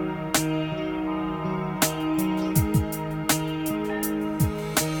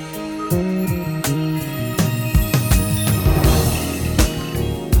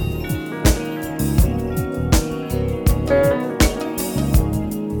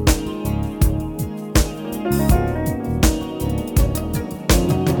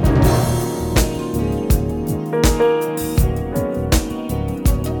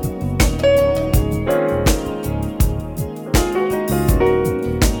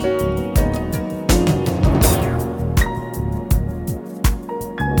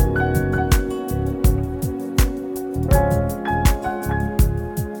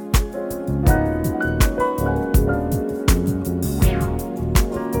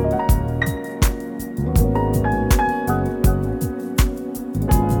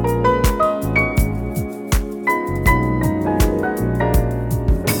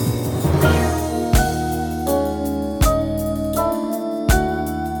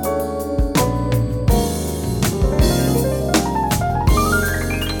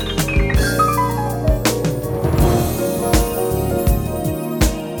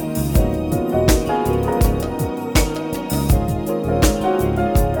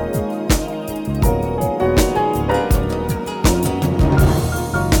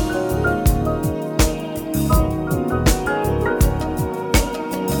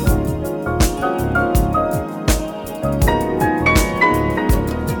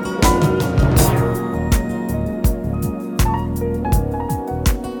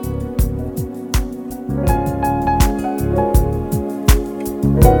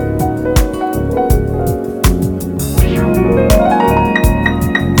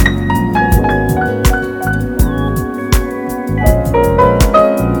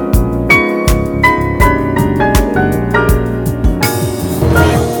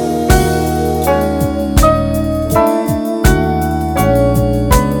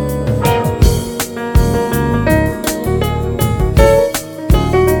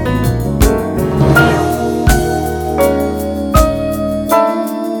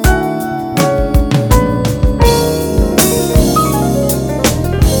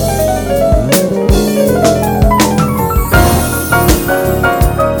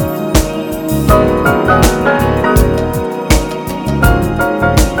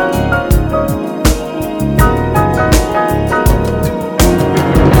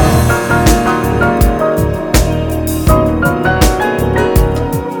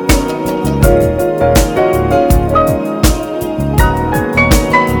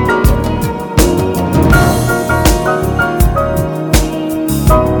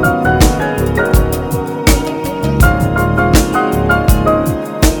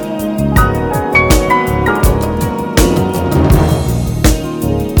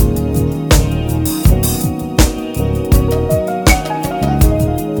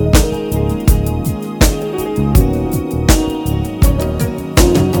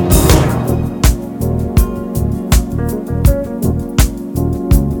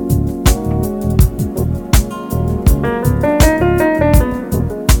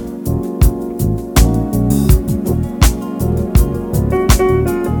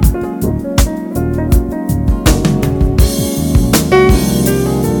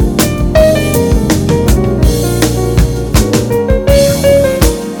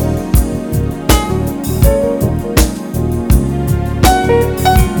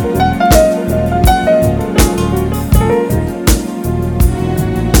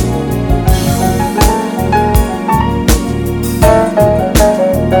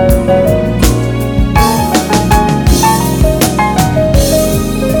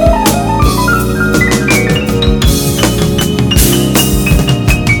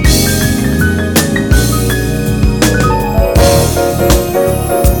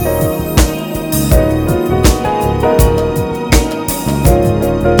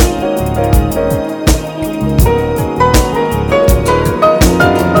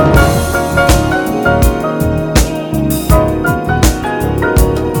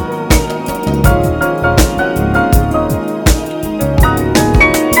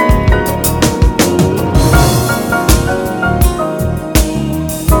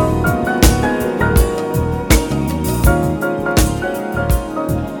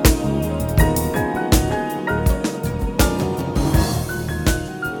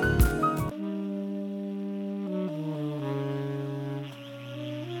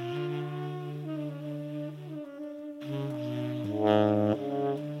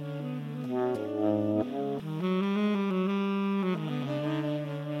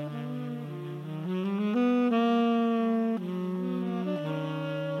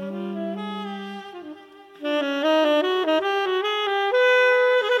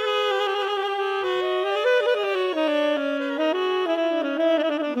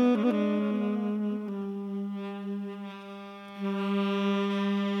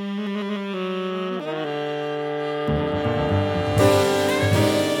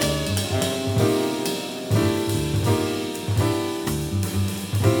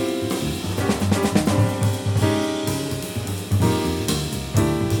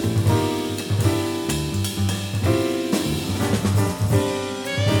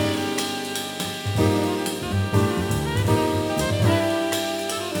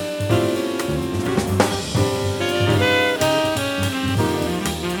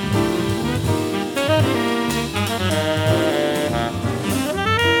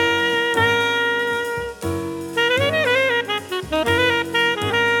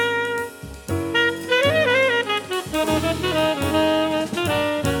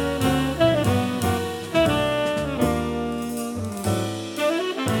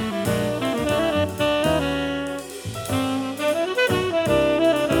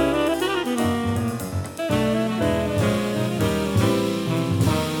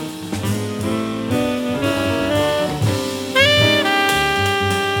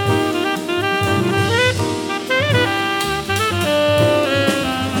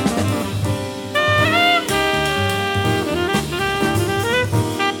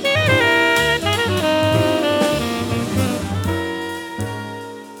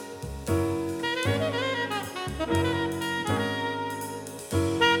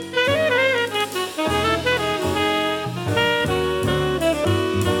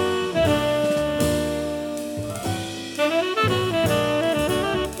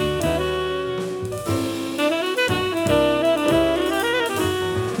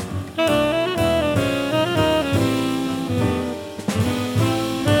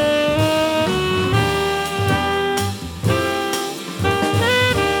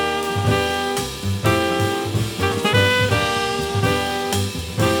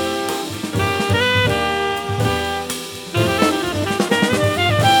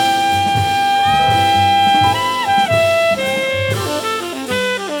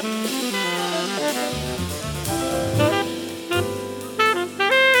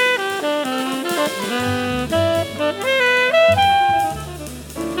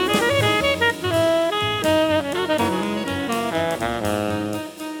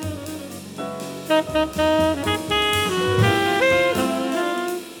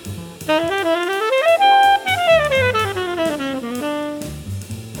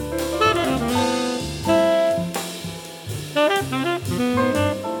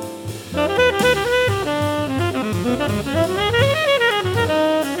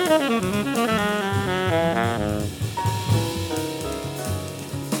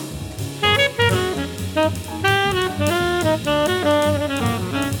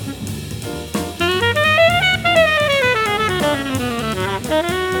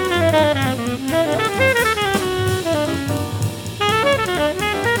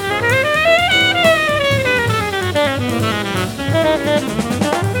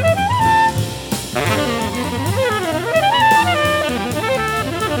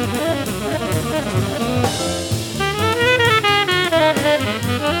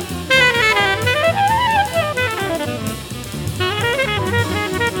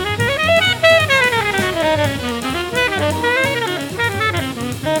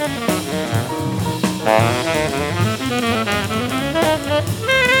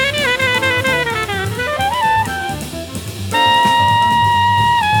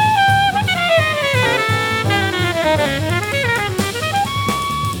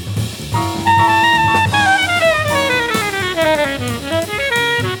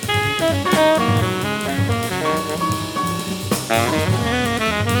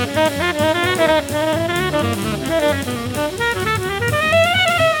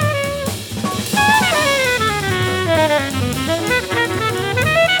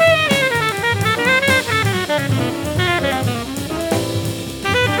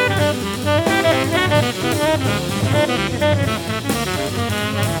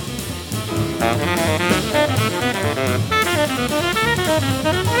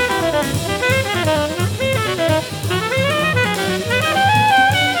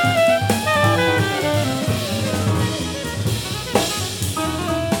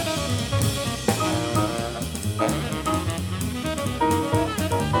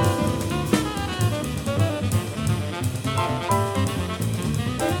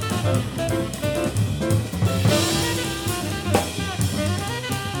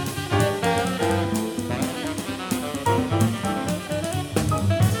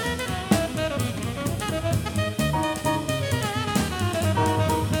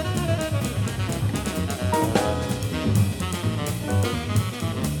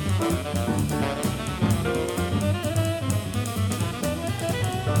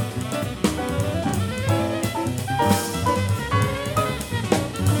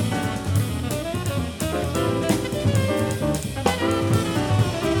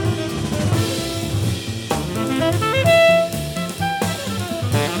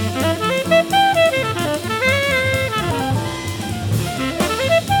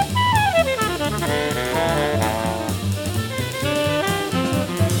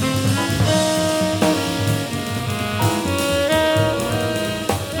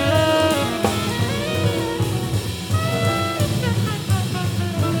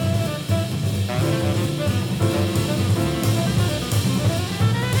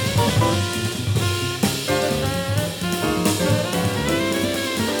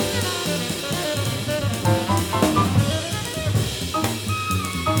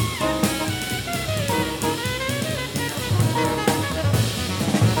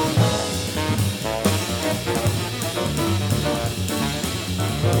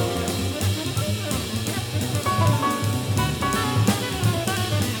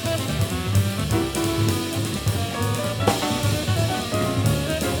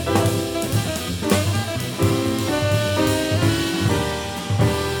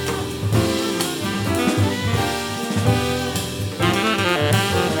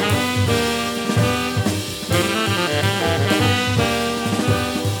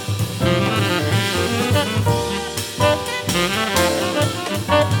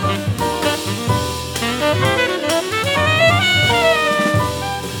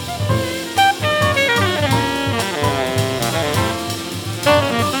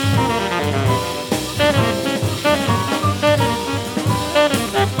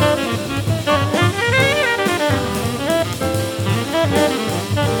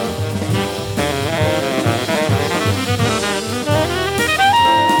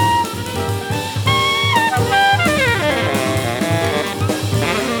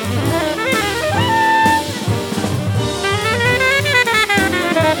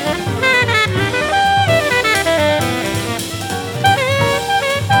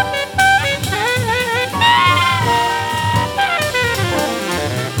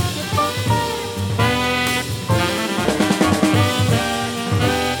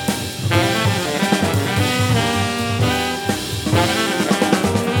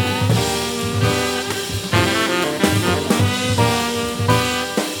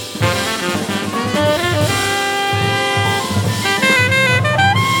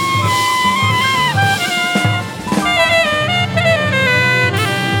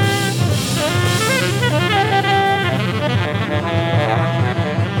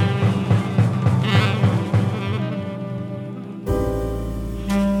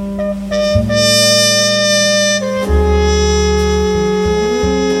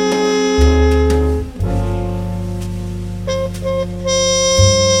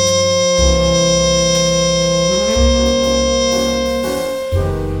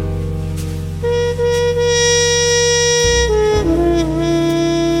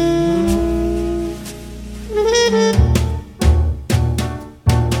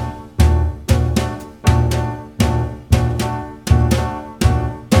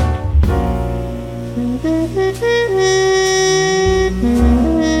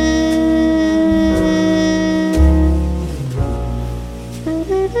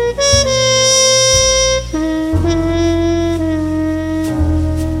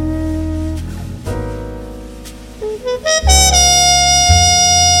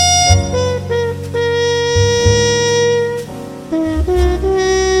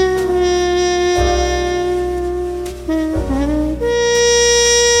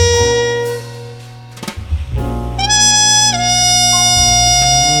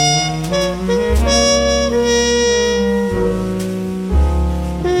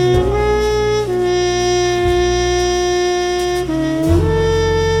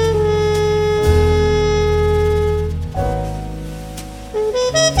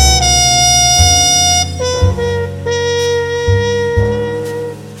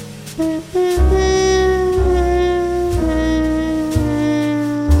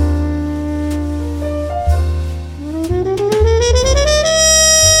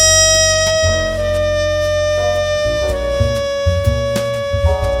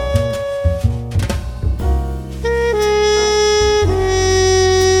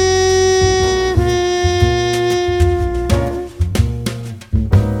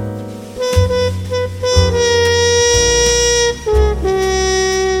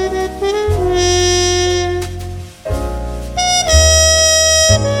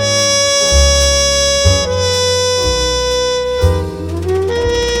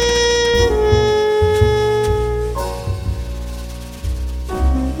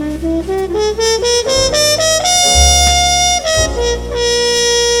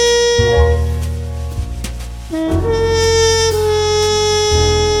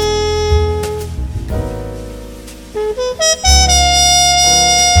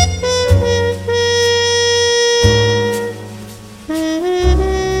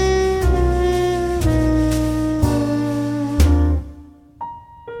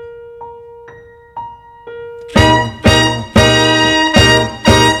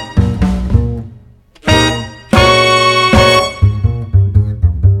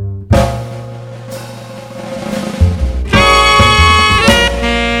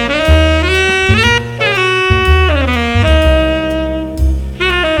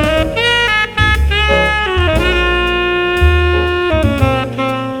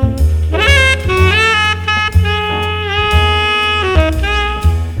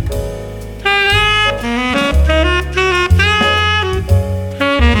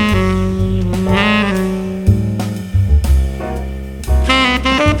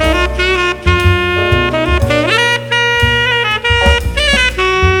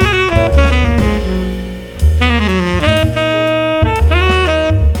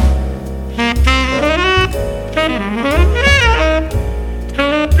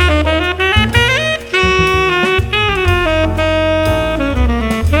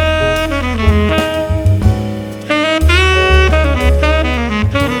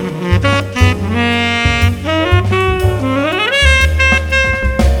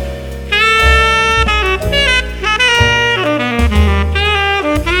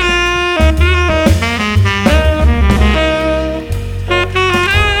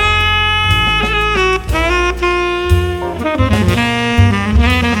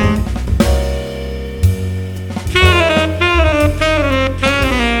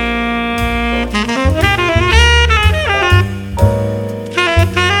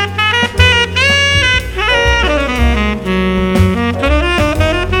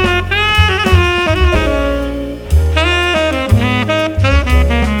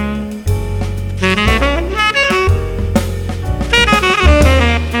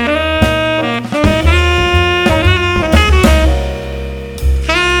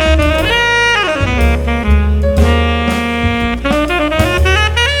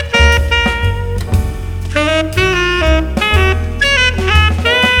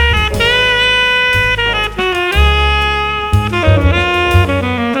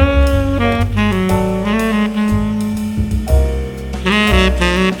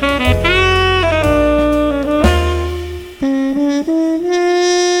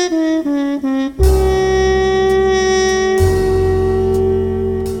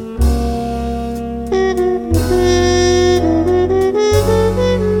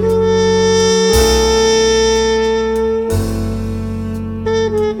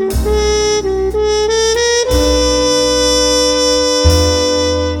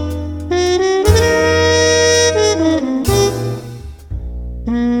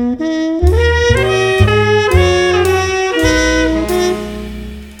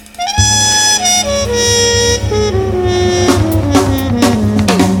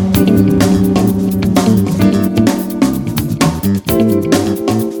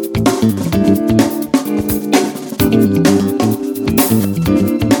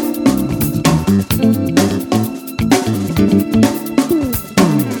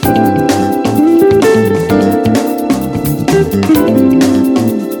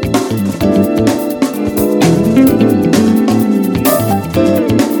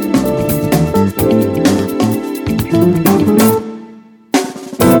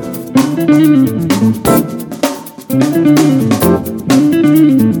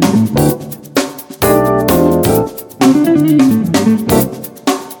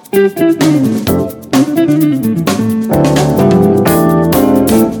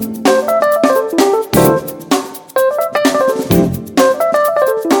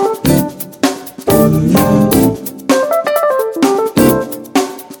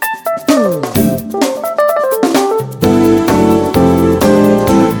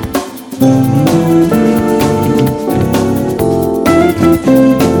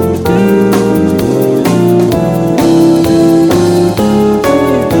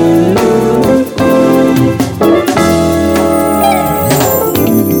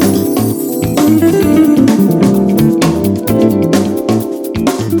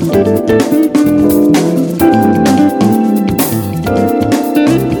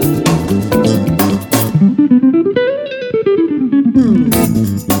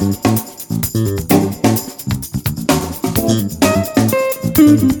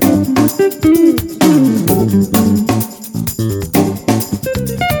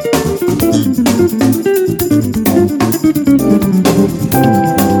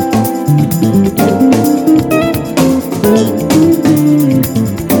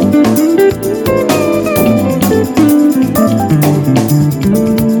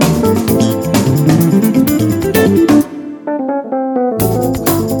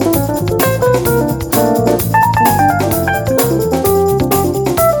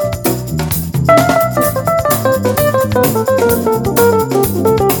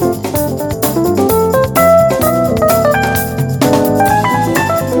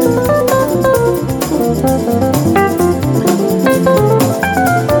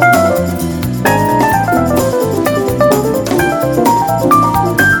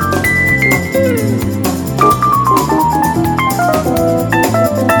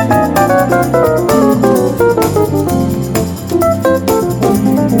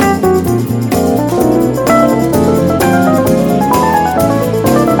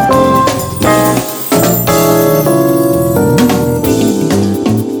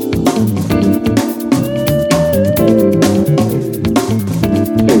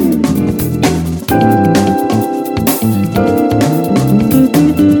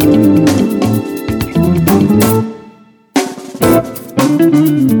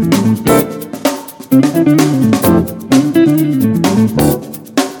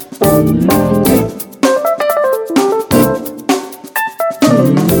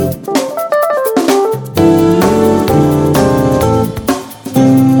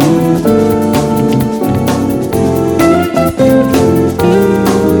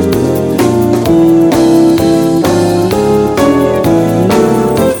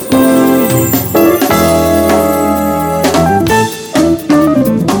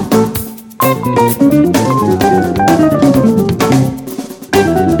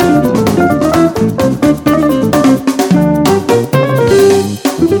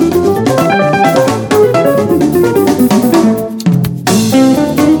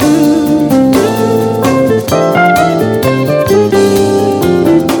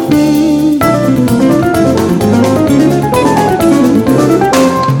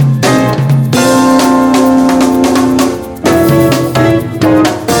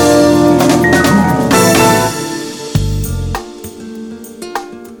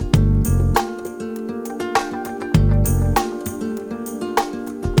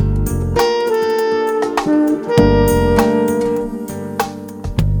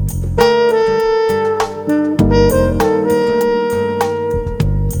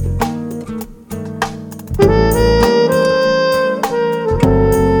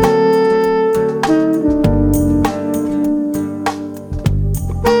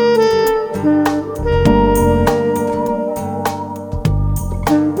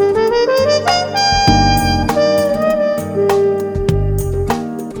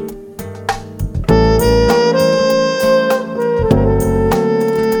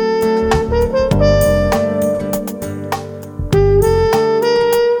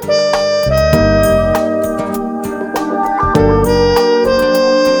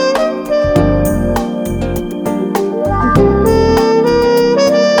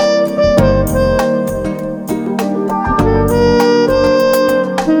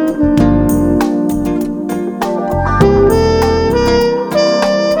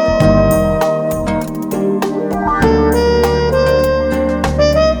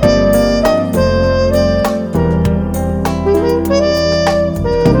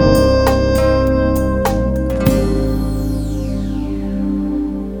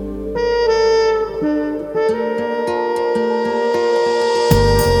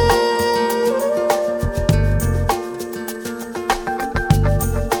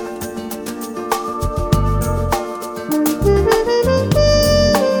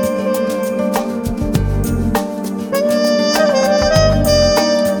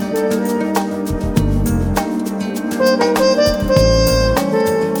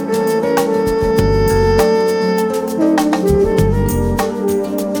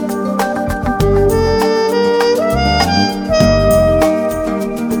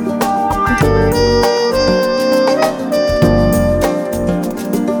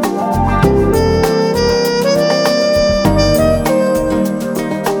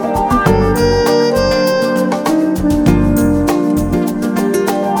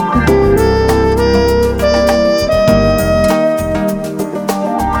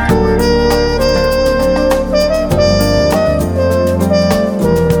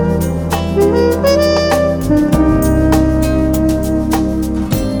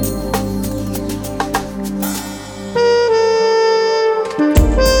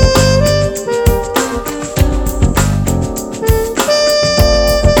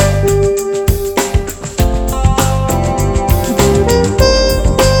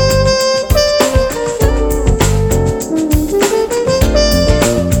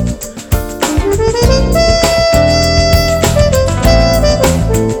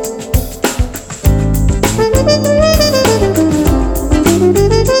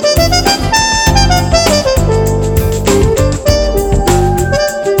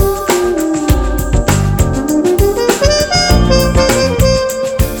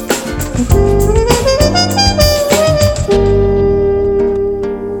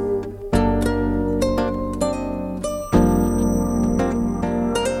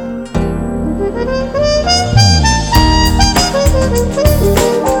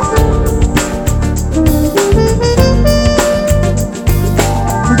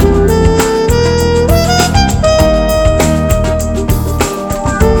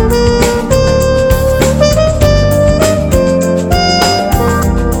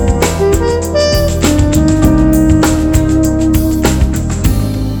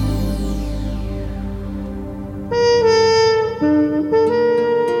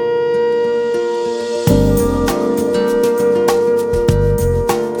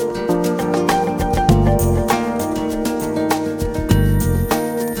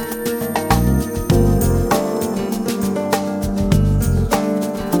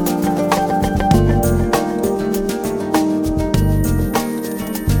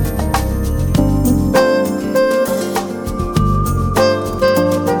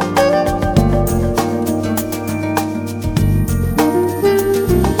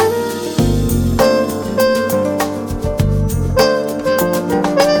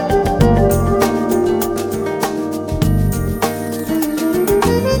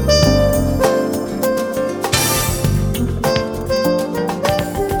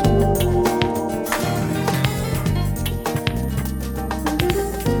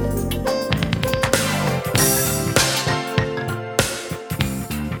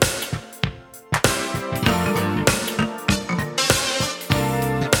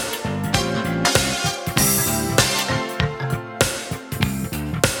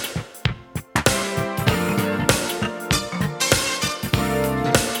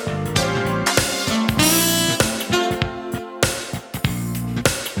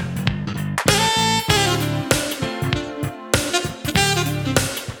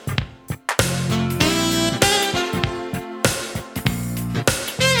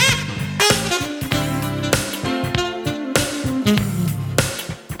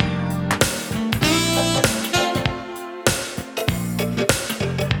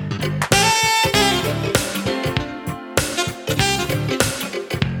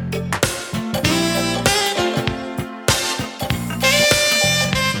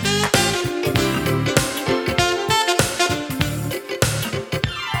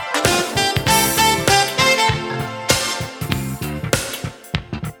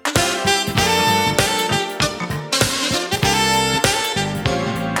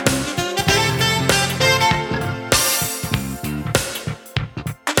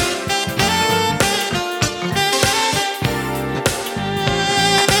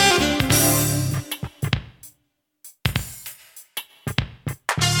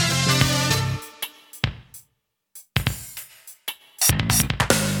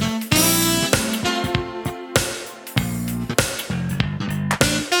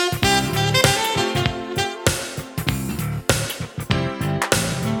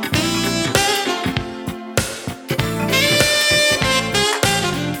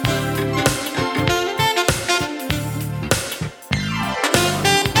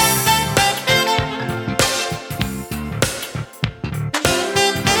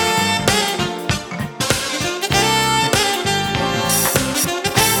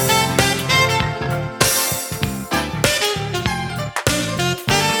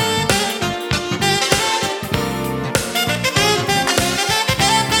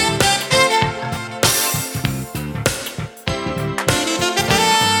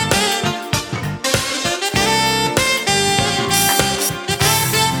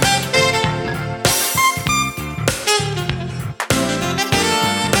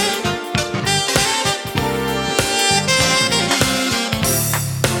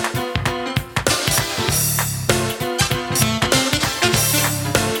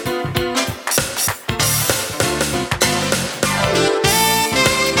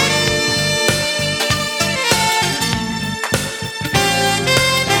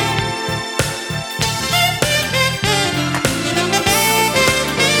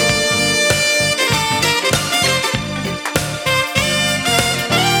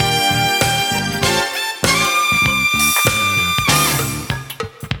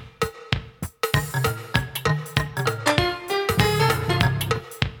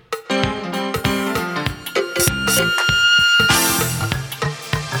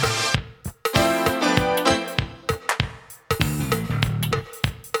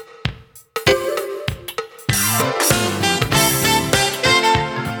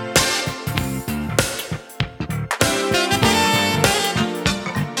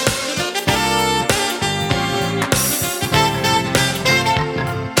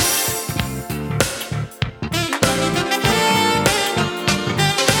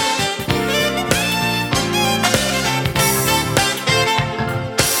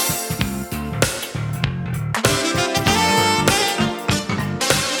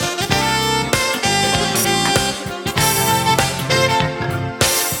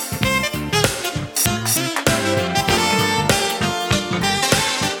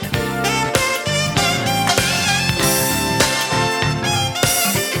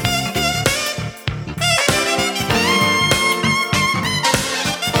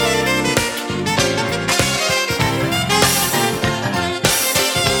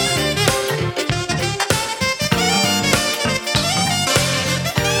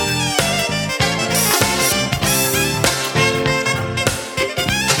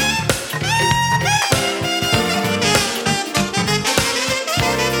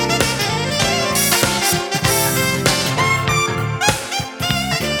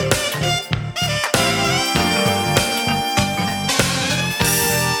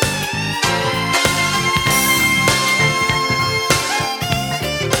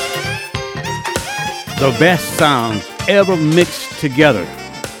 The best sound ever mixed together.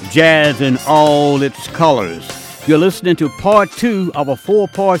 Jazz in all its colors. You're listening to part 2 of a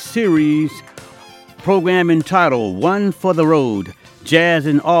 4-part series program entitled One for the Road. Jazz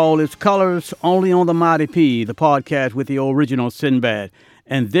in all its colors, only on the Mighty P, the podcast with the original Sinbad.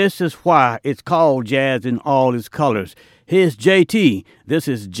 And this is why it's called Jazz in all its colors. Here's JT. This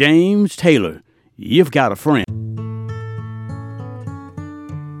is James Taylor. You've got a friend.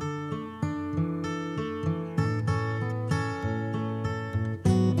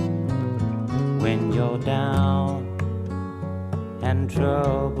 When you're down and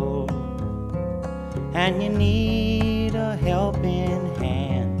troubled and you need a helping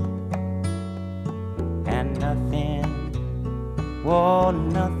hand and nothing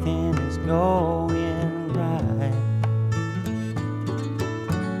is going right.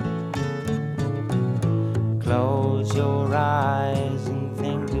 Close your eyes and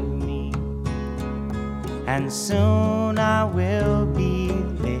think of me, and soon I will be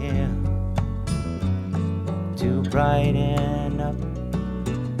there to brighten up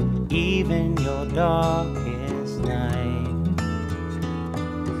even your darkest night.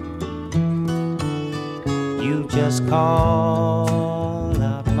 You just call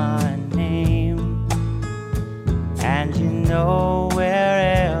up my name, and you know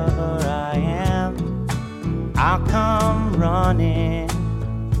wherever I am, I'll come running.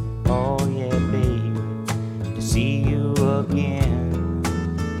 Oh yeah, baby, to see you again.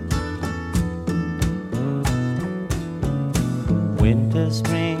 Winter,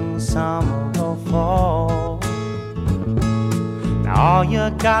 spring, summer, or fall, now all you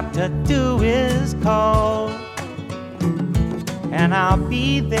got to do is call, and I'll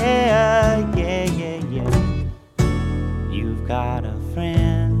be there, yeah, yeah, yeah. You've got a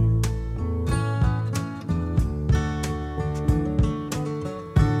friend.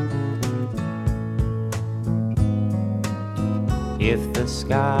 If the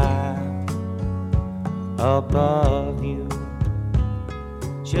sky above you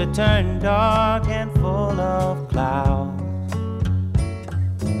should turn dark and full of clouds,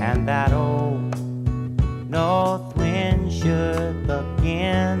 and that old north wind should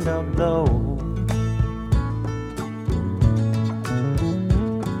begin to blow,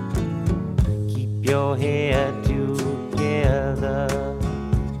 keep your head together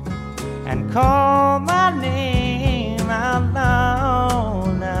and call my name out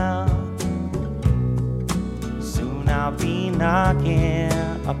loud now. Soon I'll be knocking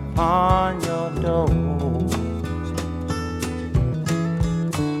upon your door.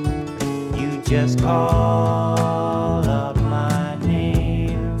 You just call up my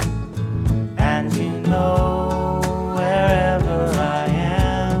name, and you know wherever I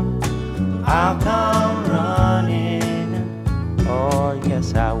am, I'll come running. Oh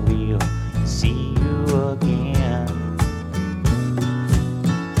yes, I will see you again.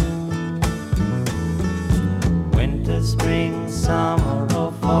 Winter, spring, summer,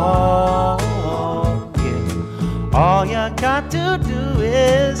 or fall, yeah. All you got to do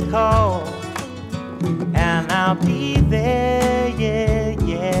is call, and I'll be there, yeah,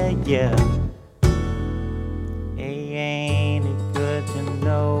 yeah, yeah. Hey, ain't it good to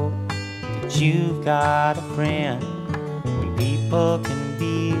know that you've got a friend when people can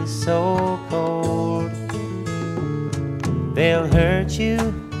be so cold? They'll hurt you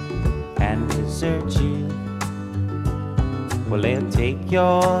and desert you. Well, they'll take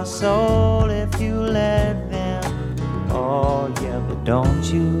your soul if you let them. Oh yeah, but don't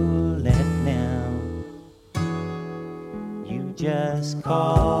you let them. You just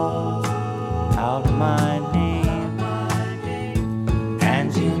call out my name,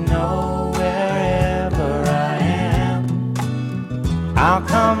 and you know wherever I am, I'll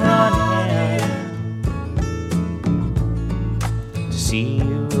come running to see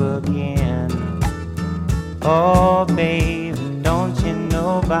you again. Oh baby, don't you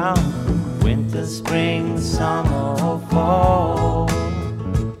know about winter, spring, summer, or fall?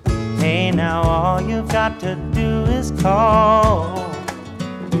 Hey, now all you've got to do is call.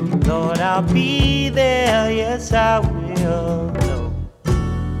 Lord, I'll be there, yes I will. No,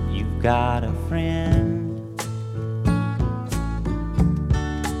 you've got a friend.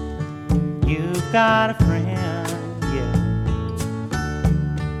 You've got a friend, yeah.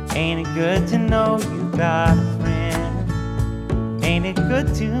 Ain't it good to know you've got a friend? Ain't it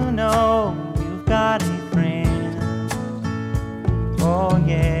good to know you've got a friend? Oh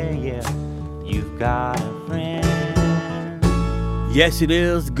yeah, yeah, you've got a friend. Yes, it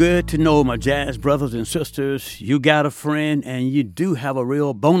is good to know, my jazz brothers and sisters, you got a friend, and you do have a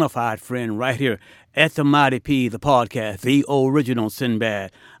real bona fide friend right here at the Mighty P, the podcast, the original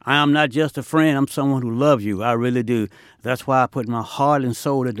Sinbad. I am not just a friend, I'm someone who loves you. I really do. That's why I put my heart and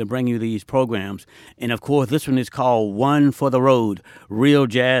soul into bringing you these programs. And of course, this one is called One for the Road, real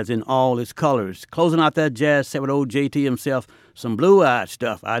jazz in all its colors. Closing out that jazz set with old JT himself, some blue-eyed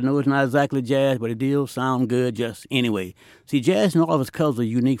stuff. I know it's not exactly jazz, but it does sound good just anyway. See, jazz in all of its colors is a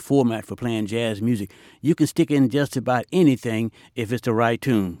unique format for playing jazz music. You can stick in just about anything if it's the right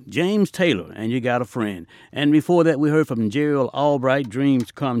tune. James Taylor, and You Got a Friend. And before that, we heard from Gerald Albright,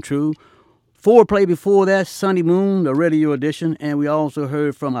 Dreams Come True. Foreplay before that, Sunny Moon, the radio edition. And we also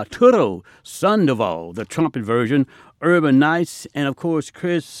heard from Arturo Sandoval, the trumpet version, Urban Nights, and of course,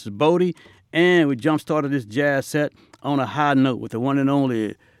 Chris Bodie. And we jump-started this jazz set on a high note with the one and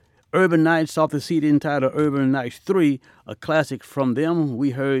only Urban Nights off the CD entitled Urban Nights 3, a classic from them.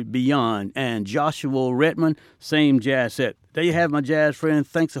 We heard Beyond and Joshua Redmond, same jazz set. There you have my jazz friend.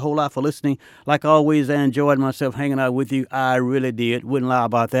 Thanks a whole lot for listening. Like always, I enjoyed myself hanging out with you. I really did. Wouldn't lie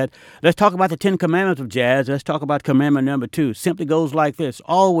about that. Let's talk about the 10 Commandments of jazz. Let's talk about commandment number 2. Simply goes like this.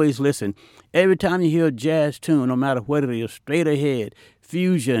 Always listen. Every time you hear a jazz tune, no matter whether it is straight ahead,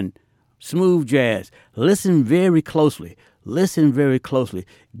 fusion, smooth jazz, listen very closely. Listen very closely.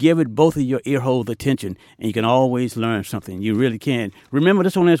 Give it both of your ear holes attention, and you can always learn something. You really can. Remember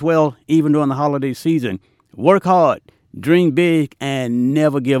this one as well, even during the holiday season. Work hard, dream big, and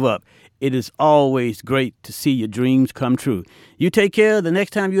never give up. It is always great to see your dreams come true. You take care. The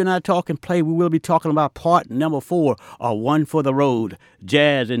next time you and I talk and play, we will be talking about part number 4, or One for the Road.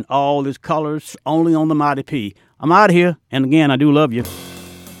 Jazz in all its colors, only on the Mighty P. I'm out of here, and again, I do love you.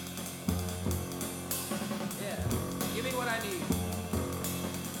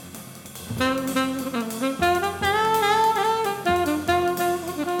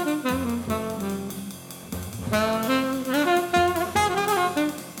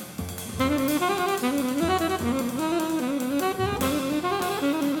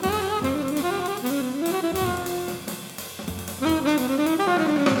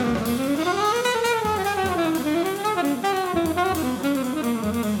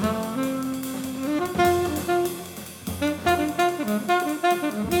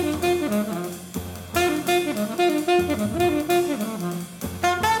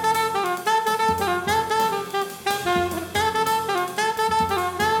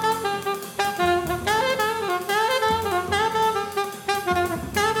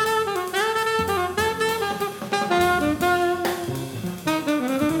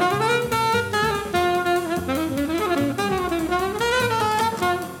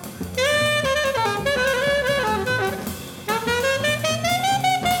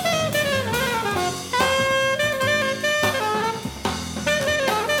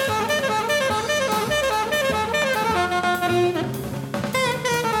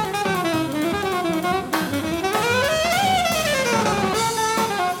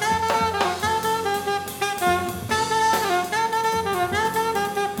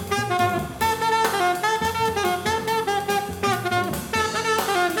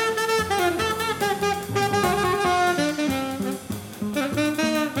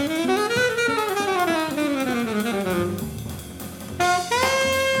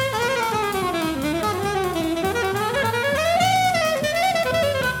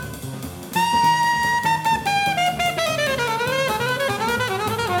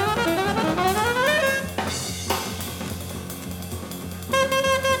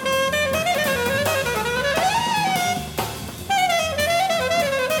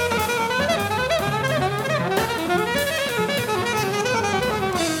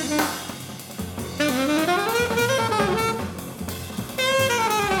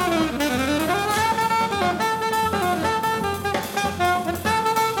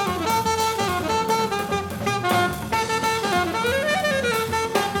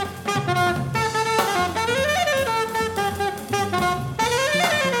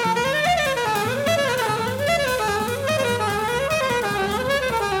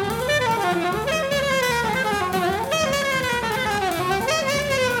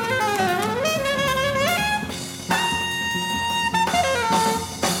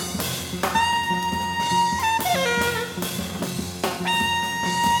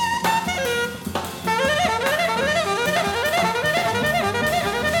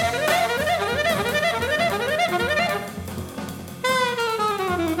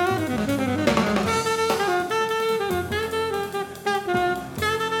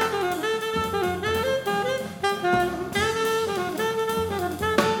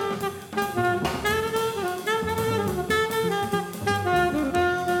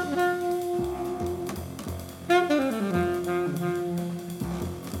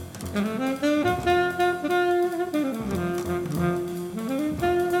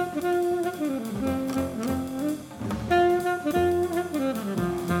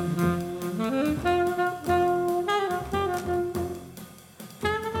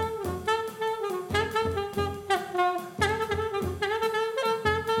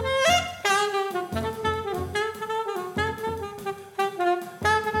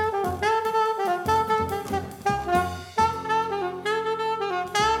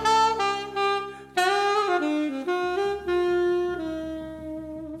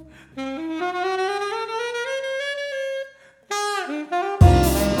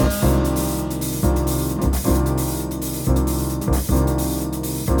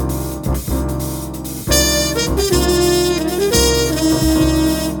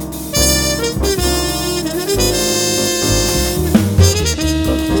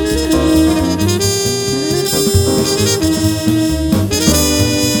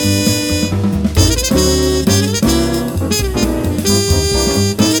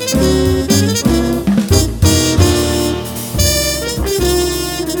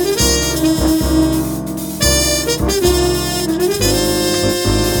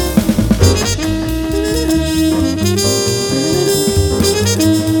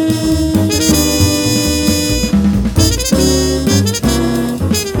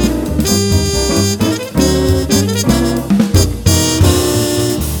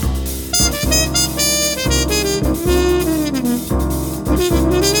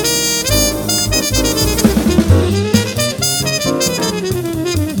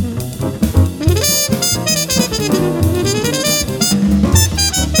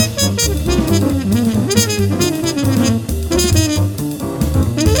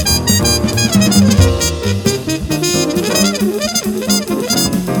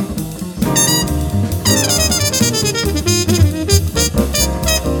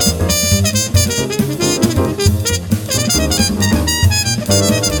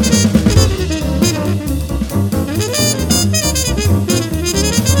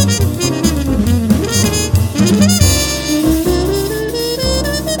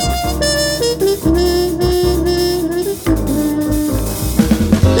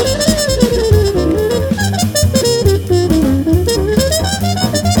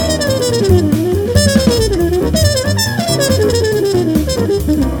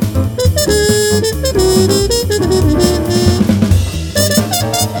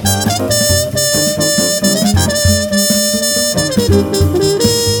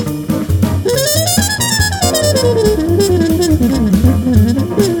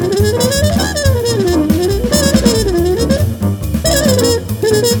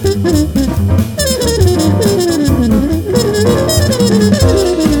 Thank you.